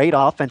they're a great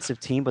offensive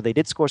team, but they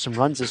did score some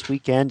runs this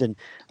weekend,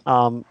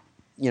 and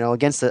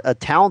against a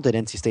talented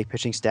NC State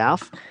pitching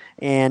staff.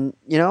 And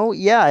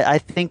I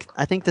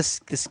think the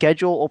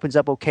schedule opens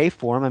up okay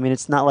for them. I mean,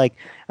 it's not like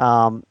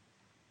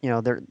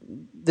they're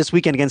this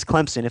weekend against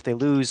Clemson. If they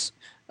lose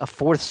a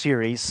 4th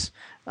series,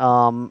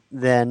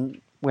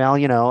 then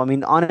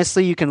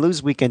honestly, you can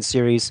lose weekend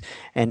series,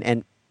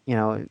 and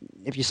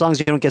as long as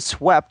you don't get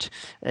swept,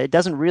 it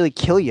doesn't really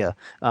kill you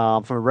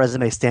from a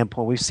resume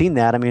standpoint. We've seen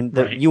that. I mean,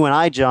 right. You and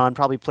I, John,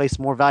 probably place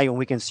more value on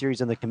weekend series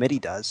than the committee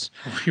does.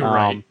 You're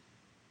right.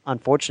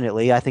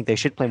 Unfortunately, I think they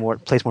should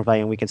place more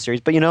value in weekend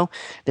series. But,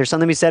 there's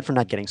something to be said for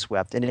not getting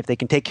swept. And if they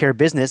can take care of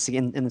business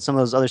in some of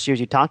those other series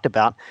you talked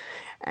about,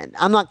 and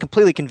I'm not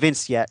completely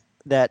convinced yet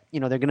that,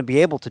 they're going to be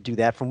able to do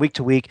that from week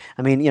to week.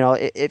 I mean,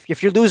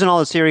 if you're losing all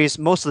the series,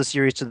 most of the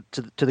series to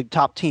the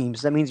top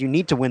teams, that means you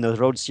need to win those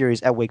road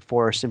series at Wake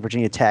Forest and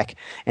Virginia Tech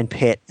and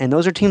Pitt. And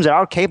those are teams that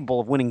are capable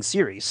of winning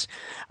series.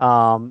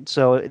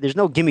 So there's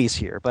no gimmies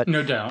here. But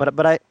no doubt.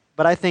 But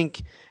I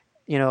think,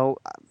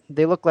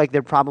 they look like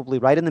they're probably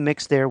right in the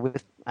mix there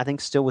with, I think,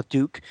 still with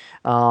Duke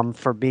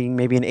for being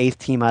maybe an 8th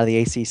team out of the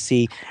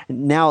ACC.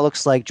 Now it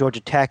looks like Georgia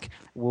Tech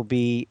will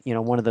be,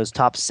 one of those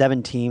top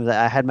 7 teams.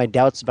 I had my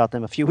doubts about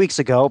them a few weeks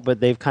ago, but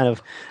they've kind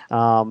of,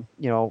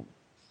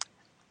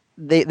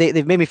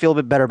 they've made me feel a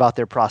bit better about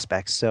their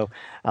prospects. So,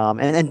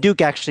 and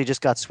Duke actually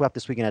just got swept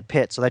this weekend at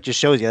Pitt, so that just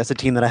shows you that's a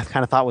team that I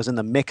kind of thought was in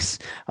the mix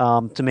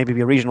to maybe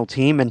be a regional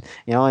team. And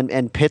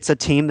and Pitt's a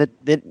team that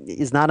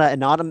is not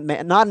an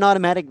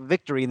automatic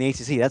victory in the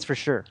ACC. That's for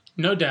sure.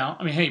 No doubt.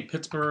 I mean, hey,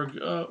 Pittsburgh,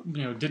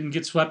 didn't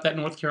get swept at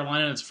North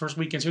Carolina in its first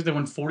weekend series. They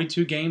won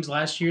 42 games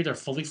last year. They're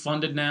fully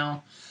funded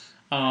now.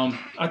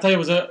 I tell you,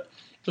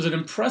 it was an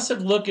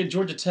impressive look at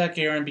Georgia Tech,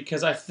 Aaron,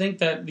 because I think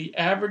that the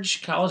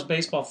average college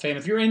baseball fan,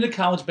 if you're into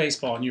college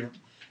baseball and you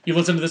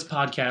listen to this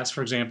podcast,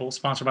 for example,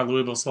 sponsored by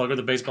Louisville Slugger,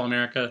 the Baseball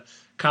America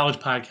college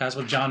podcast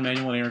with John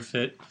Manuel and Aaron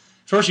Fitt,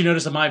 first you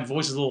notice that my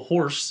voice is a little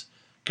hoarse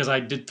because I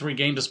did 3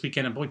 games this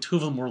weekend, and boy, 2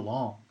 of them were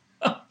long.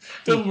 2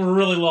 of them were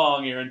really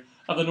long, Aaron,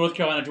 of the North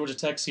Carolina-Georgia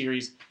Tech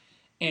series.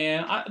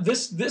 And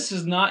this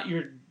is not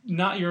your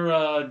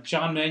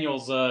John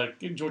Manuel's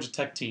Georgia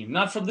Tech team.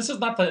 This is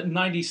not the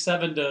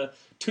 97 to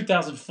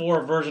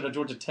 2004 version of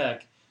Georgia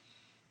Tech.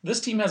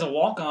 This team has a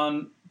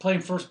walk-on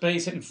playing first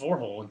base, hitting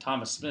 4-hole in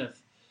Thomas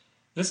Smith.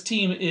 This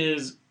team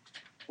is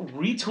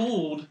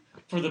retooled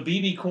for the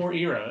BB core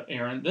era,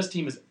 Aaron. This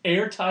team is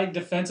airtight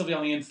defensively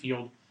on the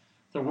infield.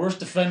 Their worst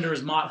defender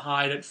is Mott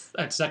Hyde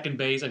at second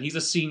base, and he's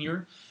a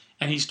senior,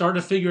 and he's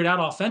starting to figure it out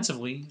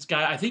offensively. This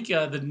guy, I think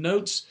the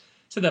notes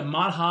said that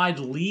Mott Hyde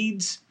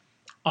leads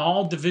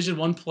all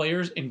Division I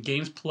players in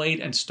games played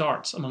and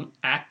starts among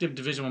active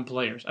Division I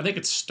players. I think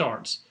it's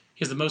starts.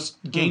 He has the most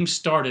games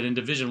started in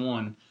Division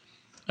I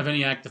of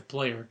any active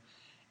player.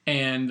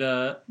 And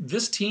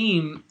this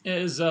team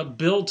is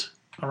built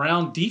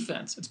around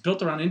defense. It's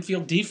built around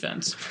infield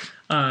defense.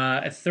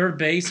 At third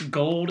base,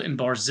 Gold and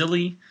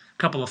Barzilli, a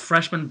couple of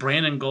freshmen,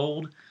 Brandon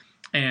Gold,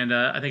 and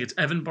I think it's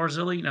Evan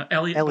Barzilli. No,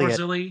 Elliot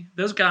Barzilli.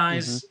 Those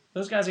guys,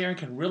 Aaron,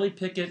 can really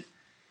pick it.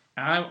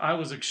 I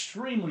was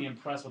extremely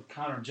impressed with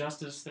Connor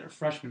Justice, their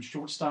freshman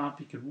shortstop.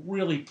 He could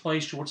really play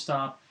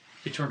shortstop.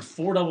 He turned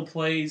 4 double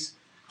plays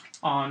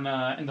on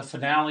in the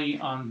finale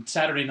on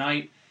Saturday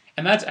night.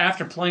 And that's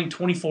after playing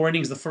 24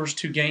 innings the first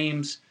 2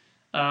 games,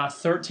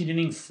 13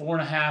 inning,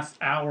 4.5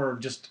 hour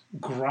just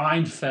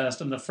grind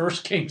fest in the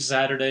first game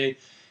Saturday.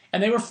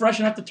 And they were fresh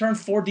enough to turn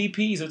 4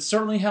 DPs. It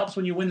certainly helps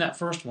when you win that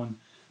first one.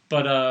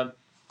 But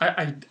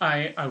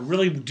I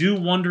really do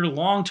wonder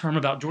long term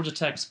about Georgia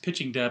Tech's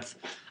pitching depth.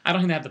 I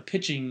don't think they have the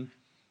pitching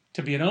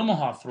to be an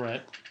Omaha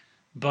threat,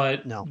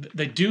 but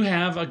they do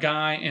have a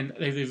guy, and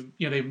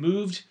they've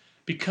moved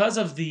because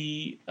of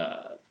the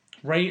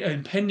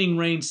impending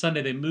rain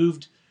Sunday. They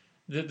moved.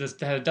 They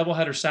had a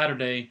doubleheader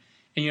Saturday,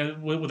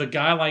 and with a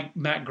guy like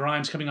Matt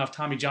Grimes coming off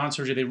Tommy John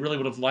surgery, they really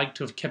would have liked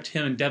to have kept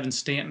him and Devin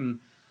Stanton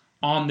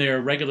on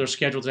their regular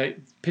schedule. They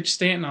pitched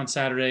Stanton on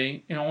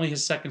Saturday, and only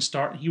his second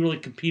start. He really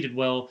competed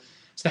well,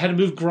 so they had to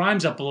move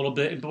Grimes up a little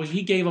bit. And boy,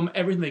 he gave them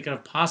everything they could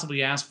have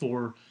possibly asked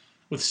for,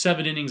 with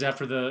 7 innings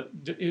after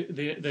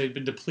they'd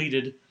been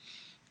depleted.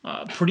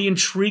 Pretty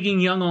intriguing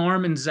young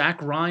arm in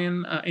Zach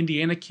Ryan,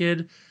 Indiana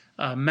kid.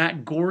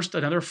 Matt Gorst,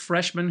 another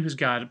freshman who's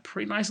got a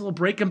pretty nice little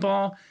breaking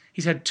ball.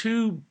 He's had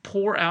 2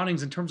 poor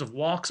outings in terms of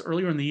walks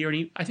earlier in the year,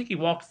 and I think he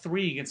walked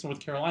 3 against North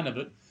Carolina,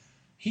 but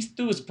he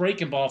threw his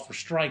breaking ball for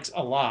strikes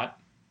a lot.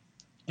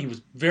 He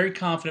was very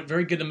confident,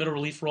 very good in the middle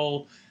relief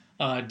role.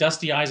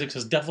 Dusty Isaacs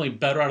is definitely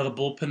better out of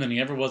the bullpen than he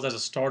ever was as a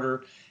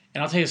starter.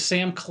 And I'll tell you,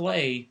 Sam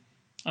Clay,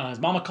 his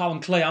mama called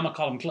him Clay, I'm going to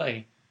call him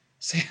Clay.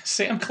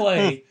 Sam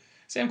Clay,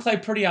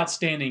 pretty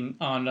outstanding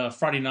on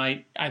Friday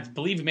night. I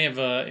believe he may have,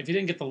 if he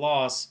didn't get the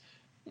loss,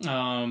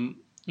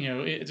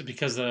 it's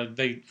because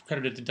they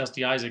credited it to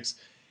Dusty Isaacs.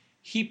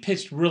 He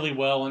pitched really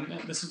well, and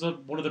this is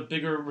one of the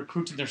bigger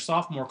recruits in their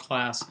sophomore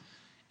class.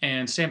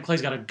 And Sam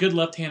Clay's got a good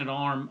left-handed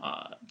arm,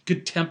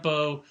 good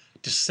tempo,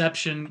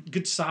 deception,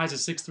 good size at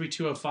 6'3",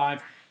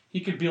 205.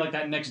 He could be like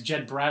that next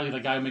Jed Bradley, the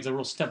guy who makes a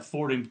real step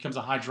forward and becomes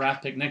a high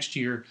draft pick next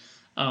year.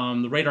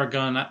 The radar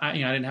gun, I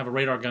didn't have a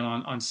radar gun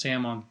on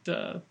Sam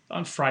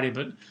on Friday,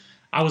 but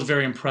I was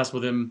very impressed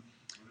with him.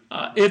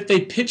 If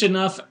they pitch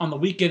enough on the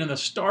weekend in the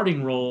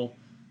starting role,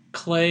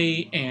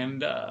 Clay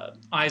and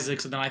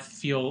Isaacs, and then I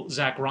feel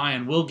Zach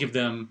Ryan will give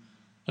them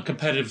a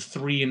competitive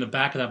 3 in the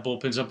back of that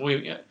bullpen. So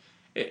boy,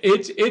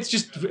 it's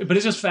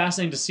just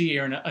fascinating to see,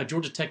 Aaron, a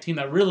Georgia Tech team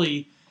that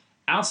really,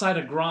 outside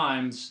of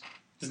Grimes,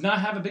 does not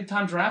have a big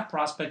time draft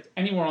prospect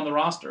anywhere on the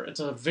roster. It's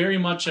a very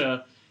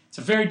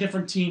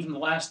different team from the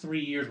last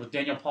 3 years with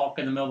Daniel Palka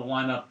in the middle of the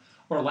lineup,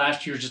 or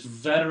last year's just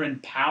veteran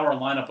power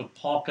lineup with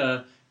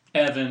Palka,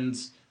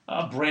 Evans,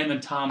 Brandon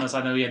Thomas.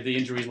 I know he had the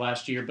injuries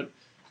last year, but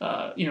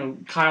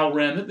Kyle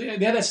Wren. They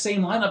had that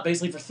same lineup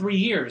basically for 3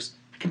 years.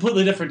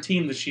 Completely different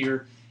team this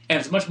year, and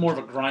it's much more of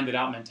a grinded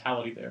out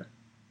mentality there.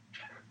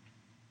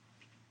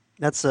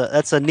 That's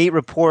a neat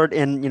report,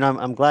 and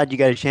I'm glad you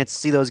got a chance to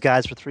see those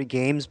guys for 3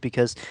 games,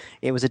 because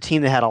it was a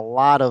team that had a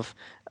lot of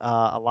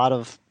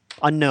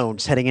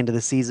unknowns heading into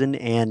the season,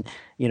 and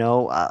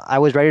I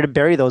was ready to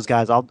bury those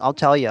guys. I'll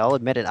tell you, I'll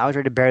admit it. I was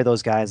ready to bury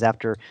those guys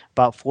after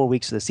about 4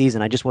 weeks of the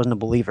season. I just wasn't a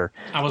believer.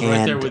 I was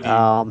right there with you.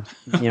 I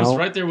was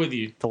right there with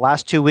you. The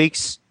last 2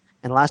 weeks.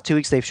 In the last 2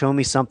 weeks, they've shown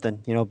me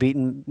something.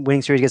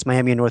 Winning series against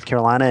Miami and North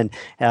Carolina,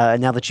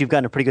 and now that you've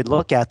gotten a pretty good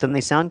look at them,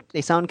 they sound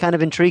kind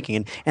of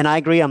intriguing. And I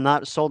agree, I'm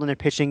not sold on their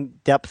pitching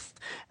depth.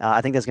 I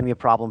think that's going to be a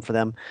problem for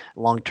them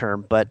long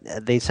term. But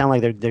they sound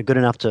like they're good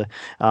enough to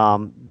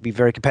be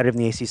very competitive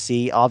in the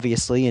ACC,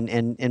 obviously,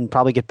 and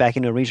probably get back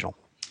into a regional.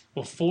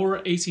 Well, 4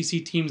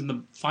 ACC teams in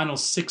the final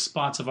 6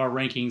 spots of our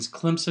rankings: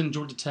 Clemson,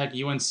 Georgia Tech,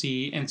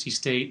 UNC, NC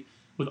State,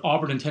 with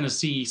Auburn and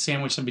Tennessee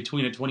sandwiched in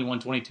between at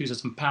 21-22. So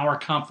some power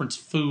conference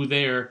foo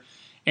there.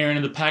 Aaron,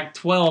 in the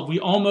Pac-12, we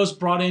almost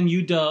brought in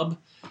UW.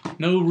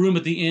 No room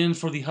at the end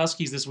for the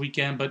Huskies this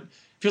weekend, but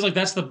feels like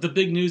that's the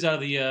big news out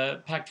of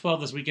the Pac-12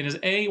 this weekend is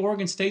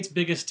Oregon State's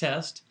biggest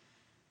test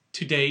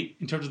to date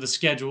in terms of the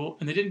schedule,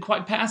 and they didn't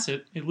quite pass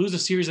it. They lose a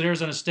series at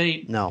Arizona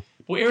State. No.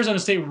 Well, Arizona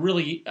State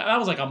really, that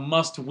was like a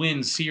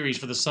must-win series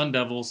for the Sun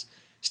Devils.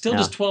 Still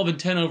just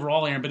 12-10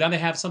 overall, Aaron, but now they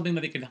have something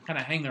that they can kind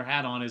of hang their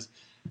hat on is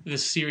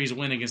this series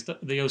win against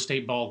the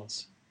O-State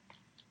Ballers.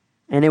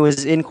 And it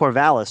was in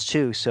Corvallis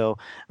too, so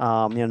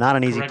not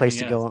an easy place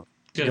to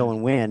go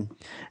and win.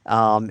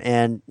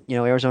 And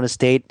Arizona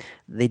State,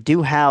 they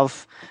do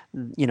have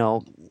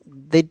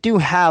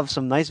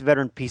some nice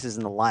veteran pieces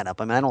in the lineup.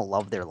 I mean, I don't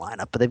love their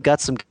lineup, but they've got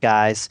some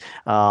guys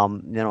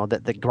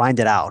that grind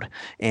it out,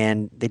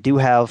 and they do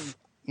have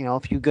a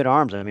few good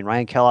arms. I mean,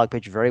 Ryan Kellogg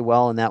pitched very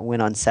well in that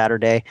win on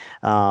Saturday,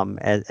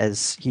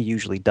 as he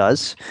usually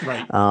does.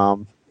 Right.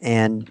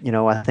 And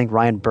I think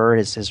Ryan Bird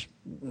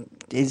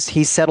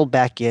he's settled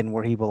back in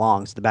where he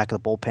belongs, the back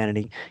of the bullpen, and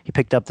he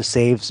picked up the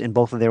saves in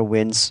both of their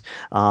wins.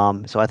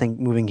 So I think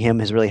moving him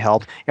has really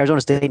helped.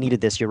 Arizona State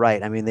needed this. You're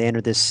right. I mean, they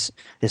entered this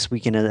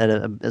weekend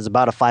as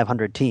about a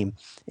 500 team,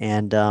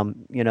 and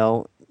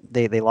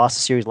they lost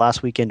the series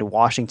last weekend to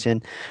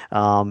Washington,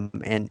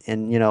 and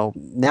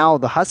now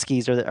the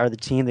Huskies are the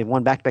team. They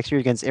won back-to-back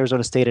series against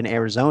Arizona State and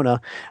Arizona.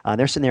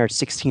 They're sitting there at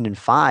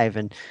 16-5,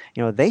 and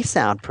they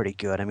sound pretty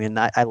good. I mean,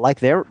 I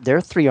like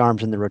their three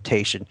arms in the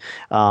rotation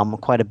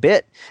quite a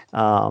bit.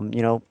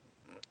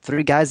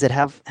 Three guys that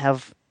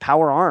have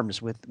power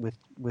arms with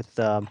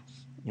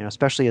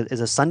especially as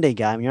a Sunday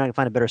guy. I mean, you're not gonna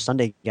find a better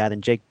Sunday guy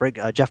than Jeff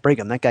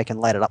Brigham. That guy can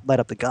light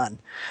up the gun.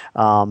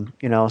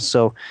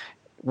 So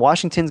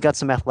Washington's got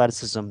some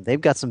athleticism. They've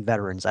got some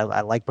veterans.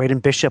 I like Braden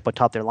Bishop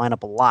atop their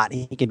lineup a lot.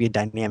 He can be a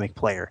dynamic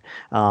player.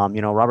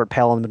 Robert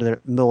Pell in the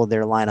middle of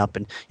their lineup,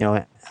 and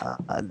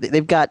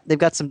they've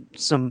got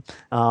some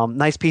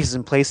nice pieces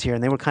in place here.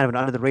 And they were kind of an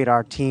under the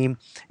radar team,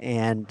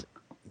 and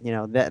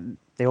that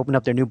they opened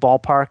up their new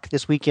ballpark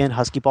this weekend,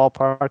 Husky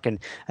Ballpark, and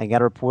I got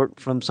a report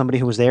from somebody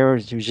who was there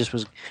who just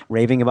was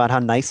raving about how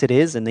nice it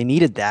is, and they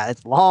needed that.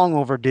 It's long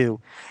overdue.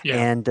 Yeah.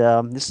 And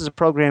this is a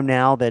program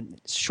now that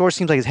sure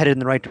seems like it's headed in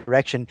the right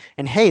direction.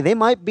 And hey, they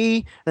might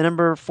be the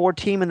number 4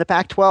 team in the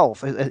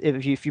Pac-12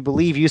 if you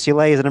believe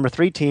UCLA is the number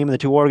 3 team and the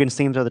 2 Oregon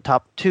teams are the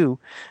top 2.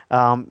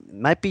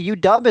 Might be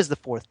UW as the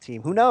 4th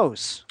team. Who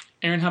knows?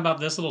 Aaron, how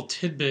about this little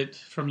tidbit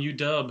from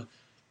UW?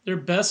 Their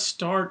best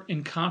start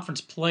in conference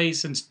play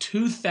since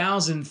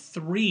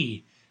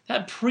 2003.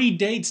 That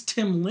predates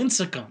Tim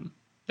Lincecum.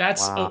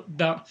 That's wow.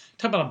 Talk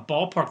about a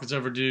ballpark that's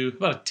overdue.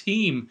 About a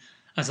team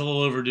that's a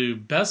little overdue.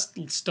 Best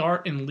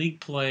start in league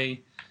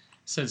play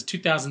since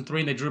 2003,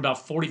 and they drew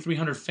about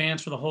 4,300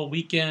 fans for the whole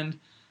weekend.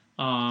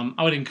 I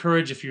would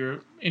encourage, if you're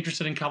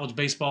interested in college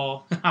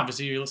baseball,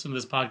 obviously you're listening to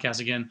this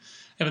podcast again,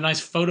 they have a nice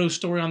photo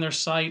story on their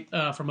site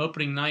from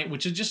opening night,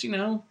 which is just,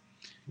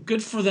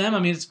 good for them. I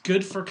mean, it's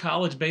good for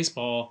college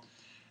baseball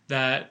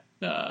that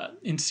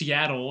in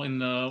Seattle, in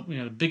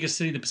the biggest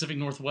city in the Pacific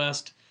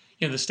Northwest,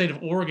 the state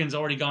of Oregon's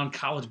already gone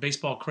college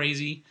baseball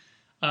crazy.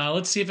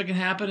 Let's see if it can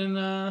happen in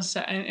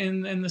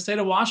the state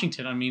of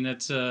Washington. I mean,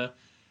 it's a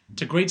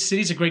great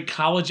city. It's a great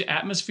college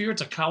atmosphere.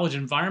 It's a college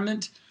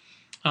environment.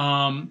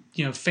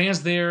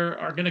 Fans there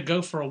are going to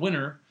go for a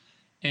winner,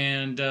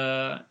 and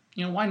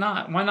why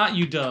not? Why not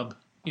UW?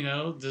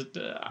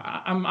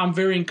 I'm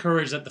very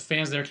encouraged that the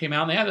fans there came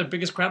out, and they had their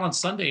biggest crowd on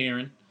Sunday,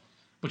 Aaron,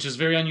 which is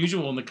very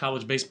unusual in the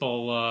college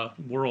baseball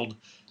world.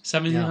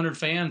 1,700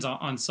 fans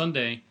on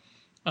Sunday.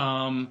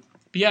 But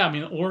yeah, I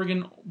mean,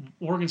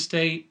 Oregon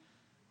State,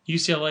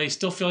 UCLA,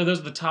 still feel like those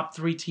are the top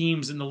 3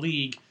 teams in the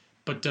league.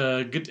 But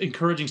good,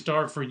 encouraging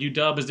start for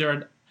UW. Is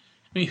there?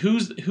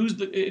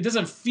 It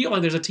doesn't feel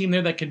like there's a team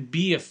there that could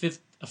be a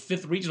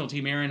fifth regional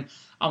team, Aaron,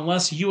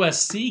 unless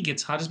USC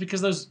gets hot, just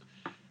because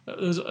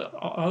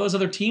all those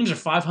other teams are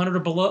 500 or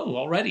below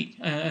already,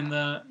 and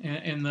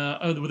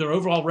with their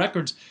overall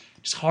records,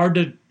 it's hard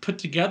to put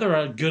together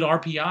a good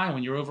RPI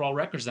when your overall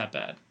record's that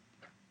bad.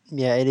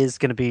 Yeah, it is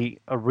going to be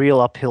a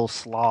real uphill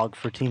slog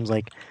for teams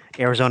like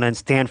Arizona and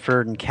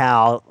Stanford and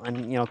Cal.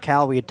 And,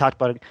 Cal, we had talked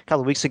about it a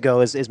couple of weeks ago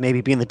as maybe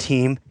being the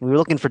team. We were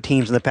looking for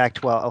teams in the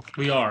Pac-12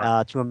 we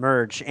are. To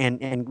emerge.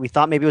 And we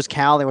thought maybe it was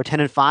Cal. They were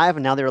 10-5,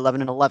 and now they're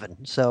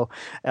 11-11. So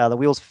the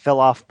wheels fell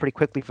off pretty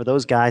quickly for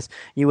those guys.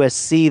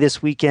 USC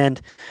this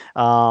weekend,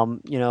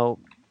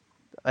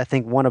 I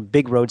think won a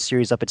big road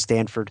series up at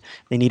Stanford.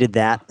 They needed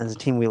that. As a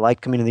team we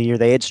liked coming into the year,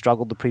 they had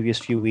struggled the previous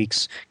few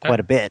weeks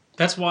quite a bit.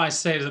 That's why I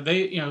say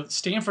that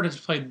Stanford has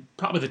played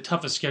probably the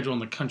toughest schedule in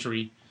the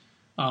country.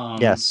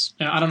 Yes.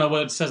 And I don't know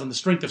what it says on the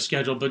strength of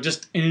schedule, but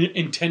just in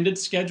intended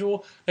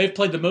schedule, they've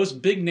played the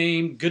most big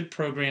name, good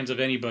programs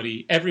of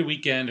anybody every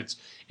weekend.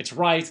 It's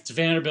Rice, it's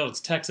Vanderbilt, it's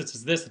Texas,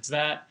 it's this, it's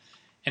that,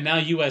 and now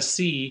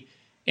USC,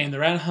 and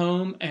they're at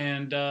home,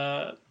 and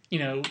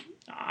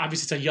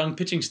obviously it's a young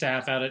pitching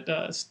staff out at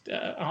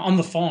on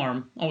the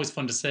farm. Always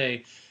fun to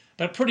say,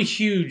 but a pretty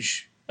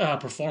huge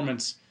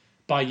performance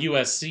by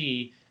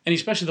USC, and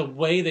especially the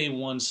way they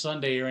won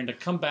Sunday, and to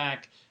come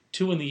back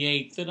 2 in the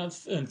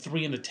 8th and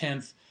 3 in the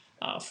 10th,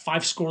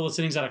 5 scoreless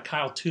innings out of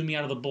Kyle Toomey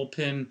out of the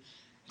bullpen.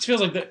 It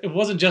feels like it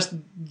wasn't just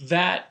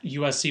that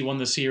USC won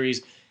the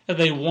series; that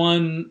they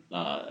won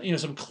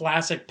some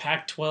classic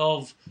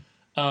Pac-12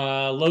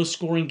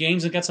 low-scoring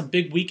games and got some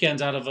big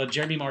weekends out of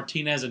Jeremy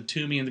Martinez and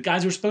Toomey and the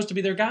guys who were supposed to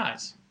be their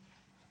guys.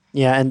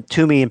 Yeah, and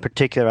Toomey in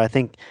particular, I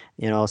think,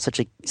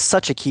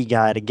 such a key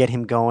guy to get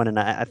him going, and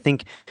I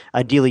think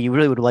ideally you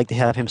really would like to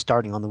have him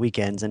starting on the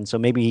weekends, and so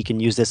maybe he can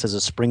use this as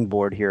a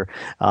springboard here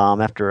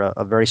after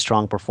a very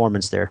strong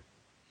performance there.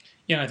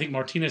 Yeah, I think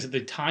Martinez had the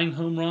tying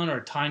home run or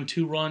a tying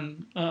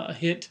 2-run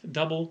hit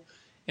double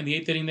in the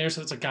 8th inning there,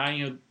 so it's a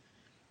guy,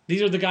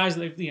 these are the guys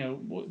that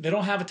they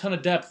don't have a ton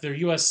of depth. They're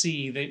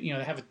USC. They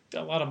have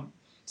a lot of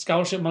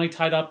scholarship money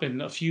tied up in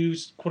a few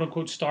quote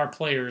unquote star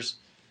players.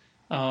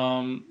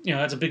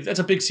 That's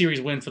a big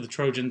series win for the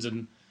Trojans,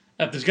 and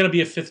if there's going to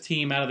be a 5th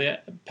team out of the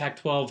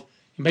Pac-12,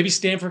 maybe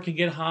Stanford can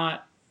get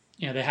hot.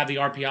 they have the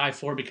RPI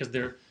for it because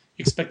you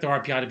expect their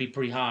RPI to be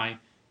pretty high.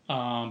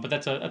 But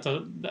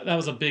that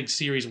was a big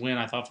series win,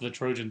 I thought, for the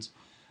Trojans.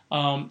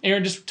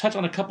 Aaron, just touch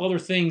on a couple other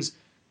things.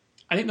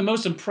 I think the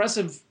most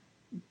impressive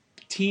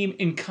team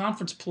in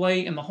conference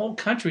play in the whole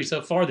country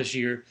so far this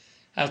year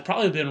has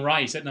probably been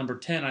Rice at number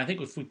 10. And I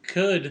think if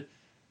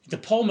the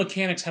poll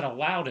mechanics had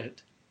allowed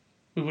it,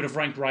 we would have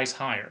ranked Rice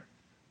higher.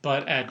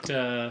 But at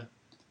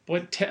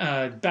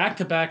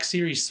back-to-back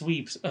series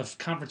sweeps of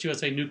Conference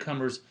USA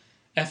newcomers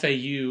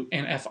FAU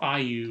and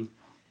FIU,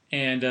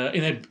 and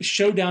in a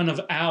showdown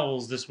of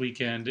Owls this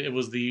weekend, it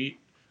was the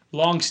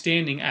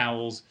long-standing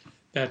Owls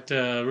that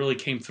really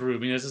came through. I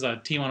mean, this is a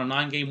team on a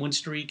 9-game win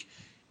streak,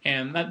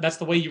 and that's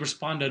the way you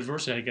respond to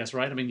adversity, I guess,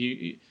 right? I mean,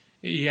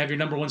 you have your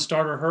number one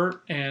starter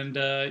hurt, and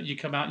you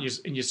come out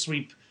and you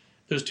sweep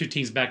those two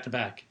teams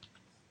back-to-back.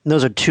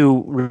 Those are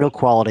two real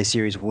quality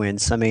series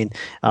wins. I mean,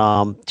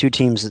 two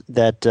teams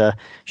that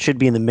should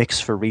be in the mix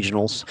for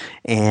regionals,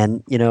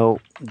 and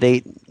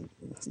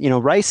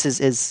Rice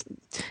is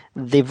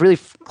they've really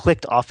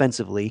clicked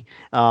offensively,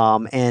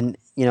 and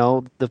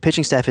the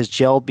pitching staff has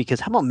gelled because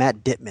how about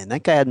Matt Dittman?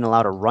 That guy hadn't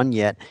allowed a run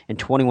yet in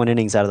 21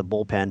 innings out of the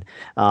bullpen.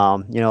 I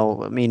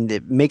mean,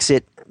 it makes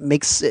it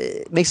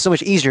so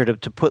much easier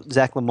to put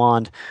Zach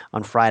Lamond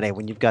on Friday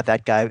when you've got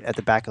that guy at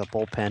the back of the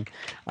bullpen.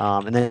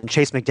 And then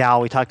Chase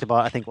McDowell, we talked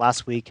about, I think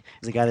last week,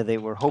 is a guy that they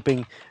were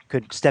hoping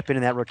could step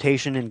into that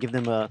rotation and give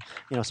them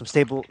some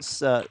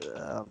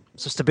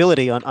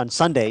stability on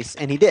Sundays,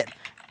 and he did.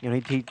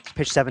 He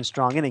pitched 7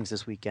 strong innings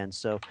this weekend.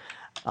 So,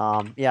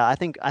 I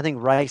think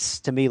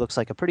Rice to me looks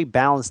like a pretty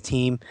balanced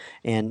team.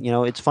 And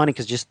it's funny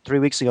because just 3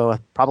 weeks ago,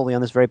 probably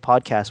on this very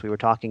podcast, we were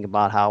talking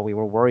about how we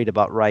were worried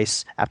about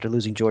Rice after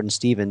losing Jordan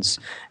Stevens.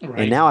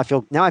 Right. And now I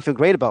feel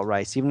great about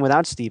Rice, even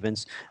without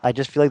Stevens. I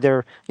just feel like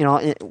they're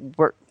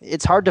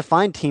it's hard to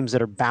find teams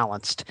that are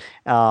balanced,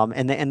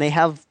 and they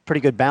have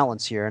pretty good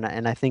balance here.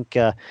 And I think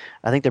they're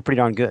pretty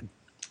darn good.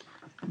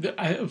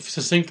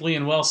 Succinctly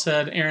and well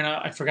said, Aaron.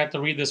 I forgot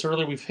to read this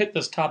earlier. We've hit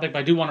this topic, but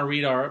I do want to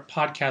read our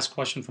podcast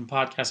question from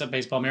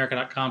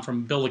podcast@baseballamerica.com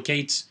from Joe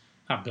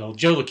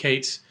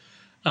Lacates.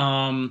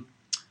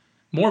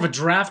 More of a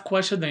draft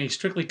question than a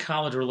strictly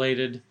college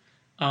related.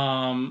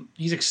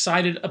 He's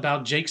excited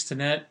about Jake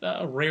Stinnett,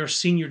 a rare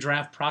senior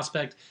draft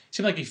prospect.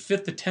 Seemed like a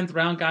 5th to 10th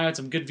round guy, had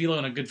some good velo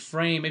and a good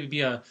frame, maybe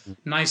be a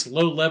nice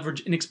low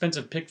leverage,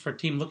 inexpensive pick for a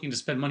team looking to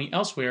spend money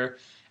elsewhere.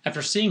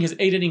 After seeing his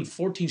 8-inning,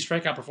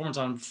 14-strikeout performance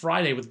on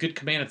Friday with good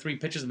command of 3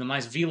 pitches and a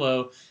nice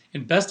velo,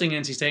 investing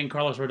in NC State and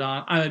Carlos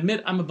Rodon, I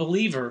admit I'm a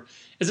believer.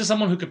 Is this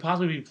someone who could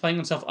possibly be playing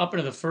himself up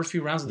into the first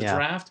few rounds of the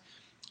draft?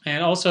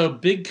 And also,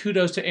 big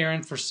kudos to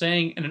Aaron for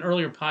saying in an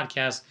earlier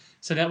podcast,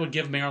 Stinnett would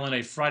give Maryland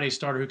a Friday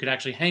starter who could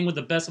actually hang with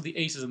the best of the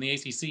aces in the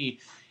ACC.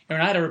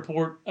 Aaron, I had a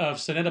report of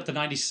Stinnett up to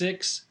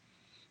 96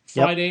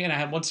 Friday, and I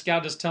had one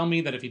scout just tell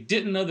me that if you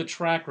didn't know the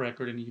track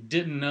record and you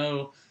didn't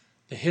know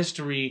the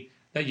history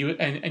that you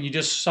and you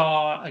just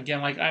saw,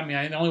 again,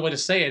 the only way to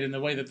say it in the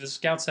way that the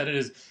scout said it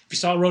is if you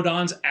saw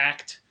Rodon's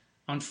act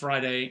on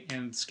Friday,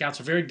 and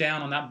scouts are very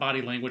down on that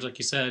body language, like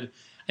you said,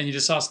 and you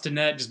just saw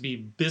Stinnett just be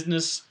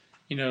business,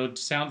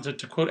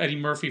 to quote Eddie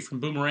Murphy from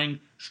Boomerang,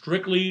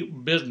 strictly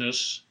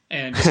business,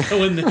 and just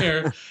go in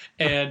there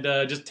and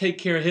just take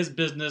care of his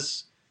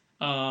business,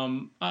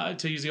 to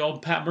use the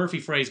old Pat Murphy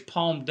phrase,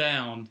 palm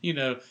down,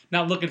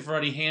 not looking for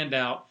any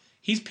handout.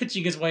 He's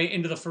pitching his way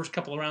into the first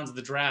couple of rounds of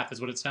the draft is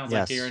what it sounds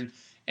like, Aaron.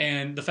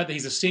 And the fact that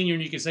he's a senior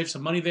and you can save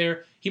some money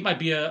there, he might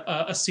be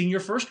a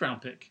senior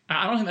first-round pick.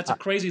 I don't think that's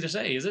crazy to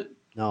say, is it?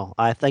 No,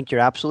 I think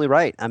you're absolutely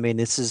right. I mean,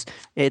 it's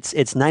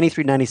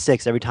 93,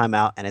 96 every time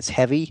out, and it's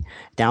heavy,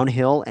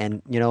 downhill,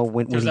 and,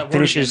 when he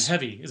finishes...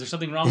 heavy. Is there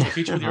something wrong with the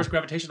feature with the Earth's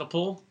gravitational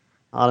pull?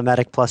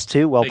 Automatic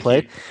 +2, well Thank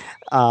played.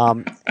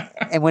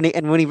 And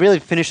when he really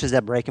finishes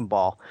that breaking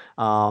ball,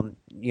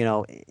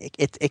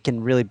 it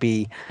can really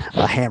be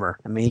a hammer.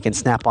 I mean, he can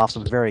snap off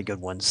some very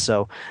good ones.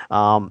 So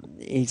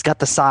he's got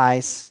the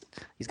size,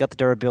 he's got the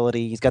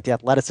durability, he's got the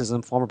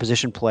athleticism, former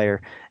position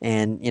player,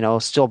 and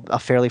still a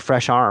fairly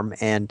fresh arm.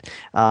 And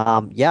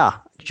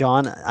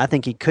John, I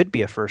think he could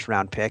be a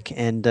first-round pick,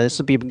 and this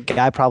would be a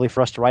guy probably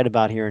for us to write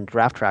about here in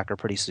Draft Tracker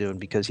pretty soon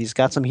because he's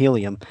got some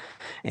helium,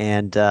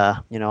 and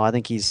I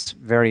think he's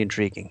very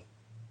intriguing.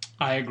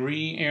 I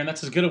agree, Aaron.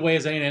 That's as good a way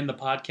as any to end the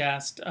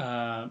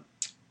podcast.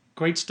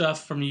 Great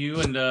stuff from you.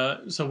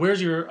 And so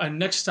where's your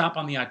next stop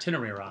on the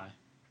itinerary?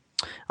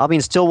 I'll be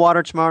in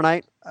Stillwater tomorrow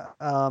night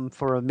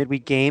for a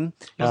midweek game.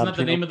 Wasn't that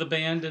the name of the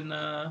band in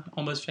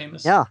Almost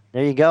Famous? Yeah,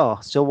 there you go.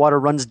 Stillwater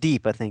Runs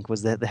Deep, I think,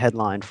 was the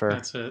headline for.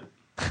 That's it.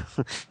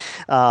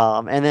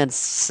 And then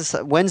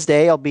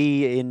Wednesday, I'll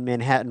be in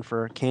Manhattan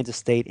for Kansas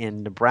State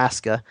and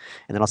Nebraska.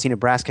 And then I'll see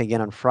Nebraska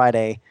again on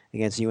Friday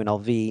against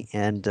UNLV.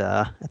 And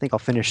I think I'll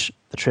finish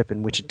the trip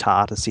in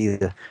Wichita to see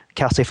the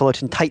Cal State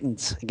Fullerton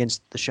Titans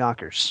against the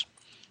Shockers.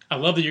 I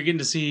love that you're getting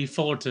to see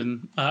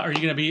Fullerton. Are you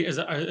going to be?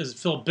 Is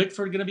Phil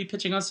Bickford going to be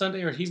pitching on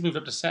Sunday, or he's moved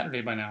up to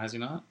Saturday by now? Has he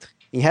not?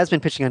 He has been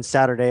pitching on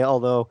Saturday,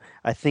 although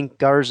I think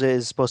Garza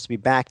is supposed to be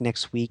back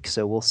next week,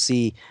 so we'll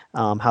see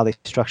how they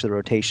structure the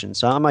rotation.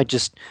 So I might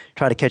just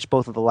try to catch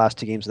both of the last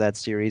two games of that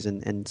series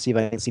and see if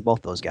I can see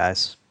both those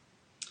guys.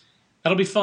 That'll be fun.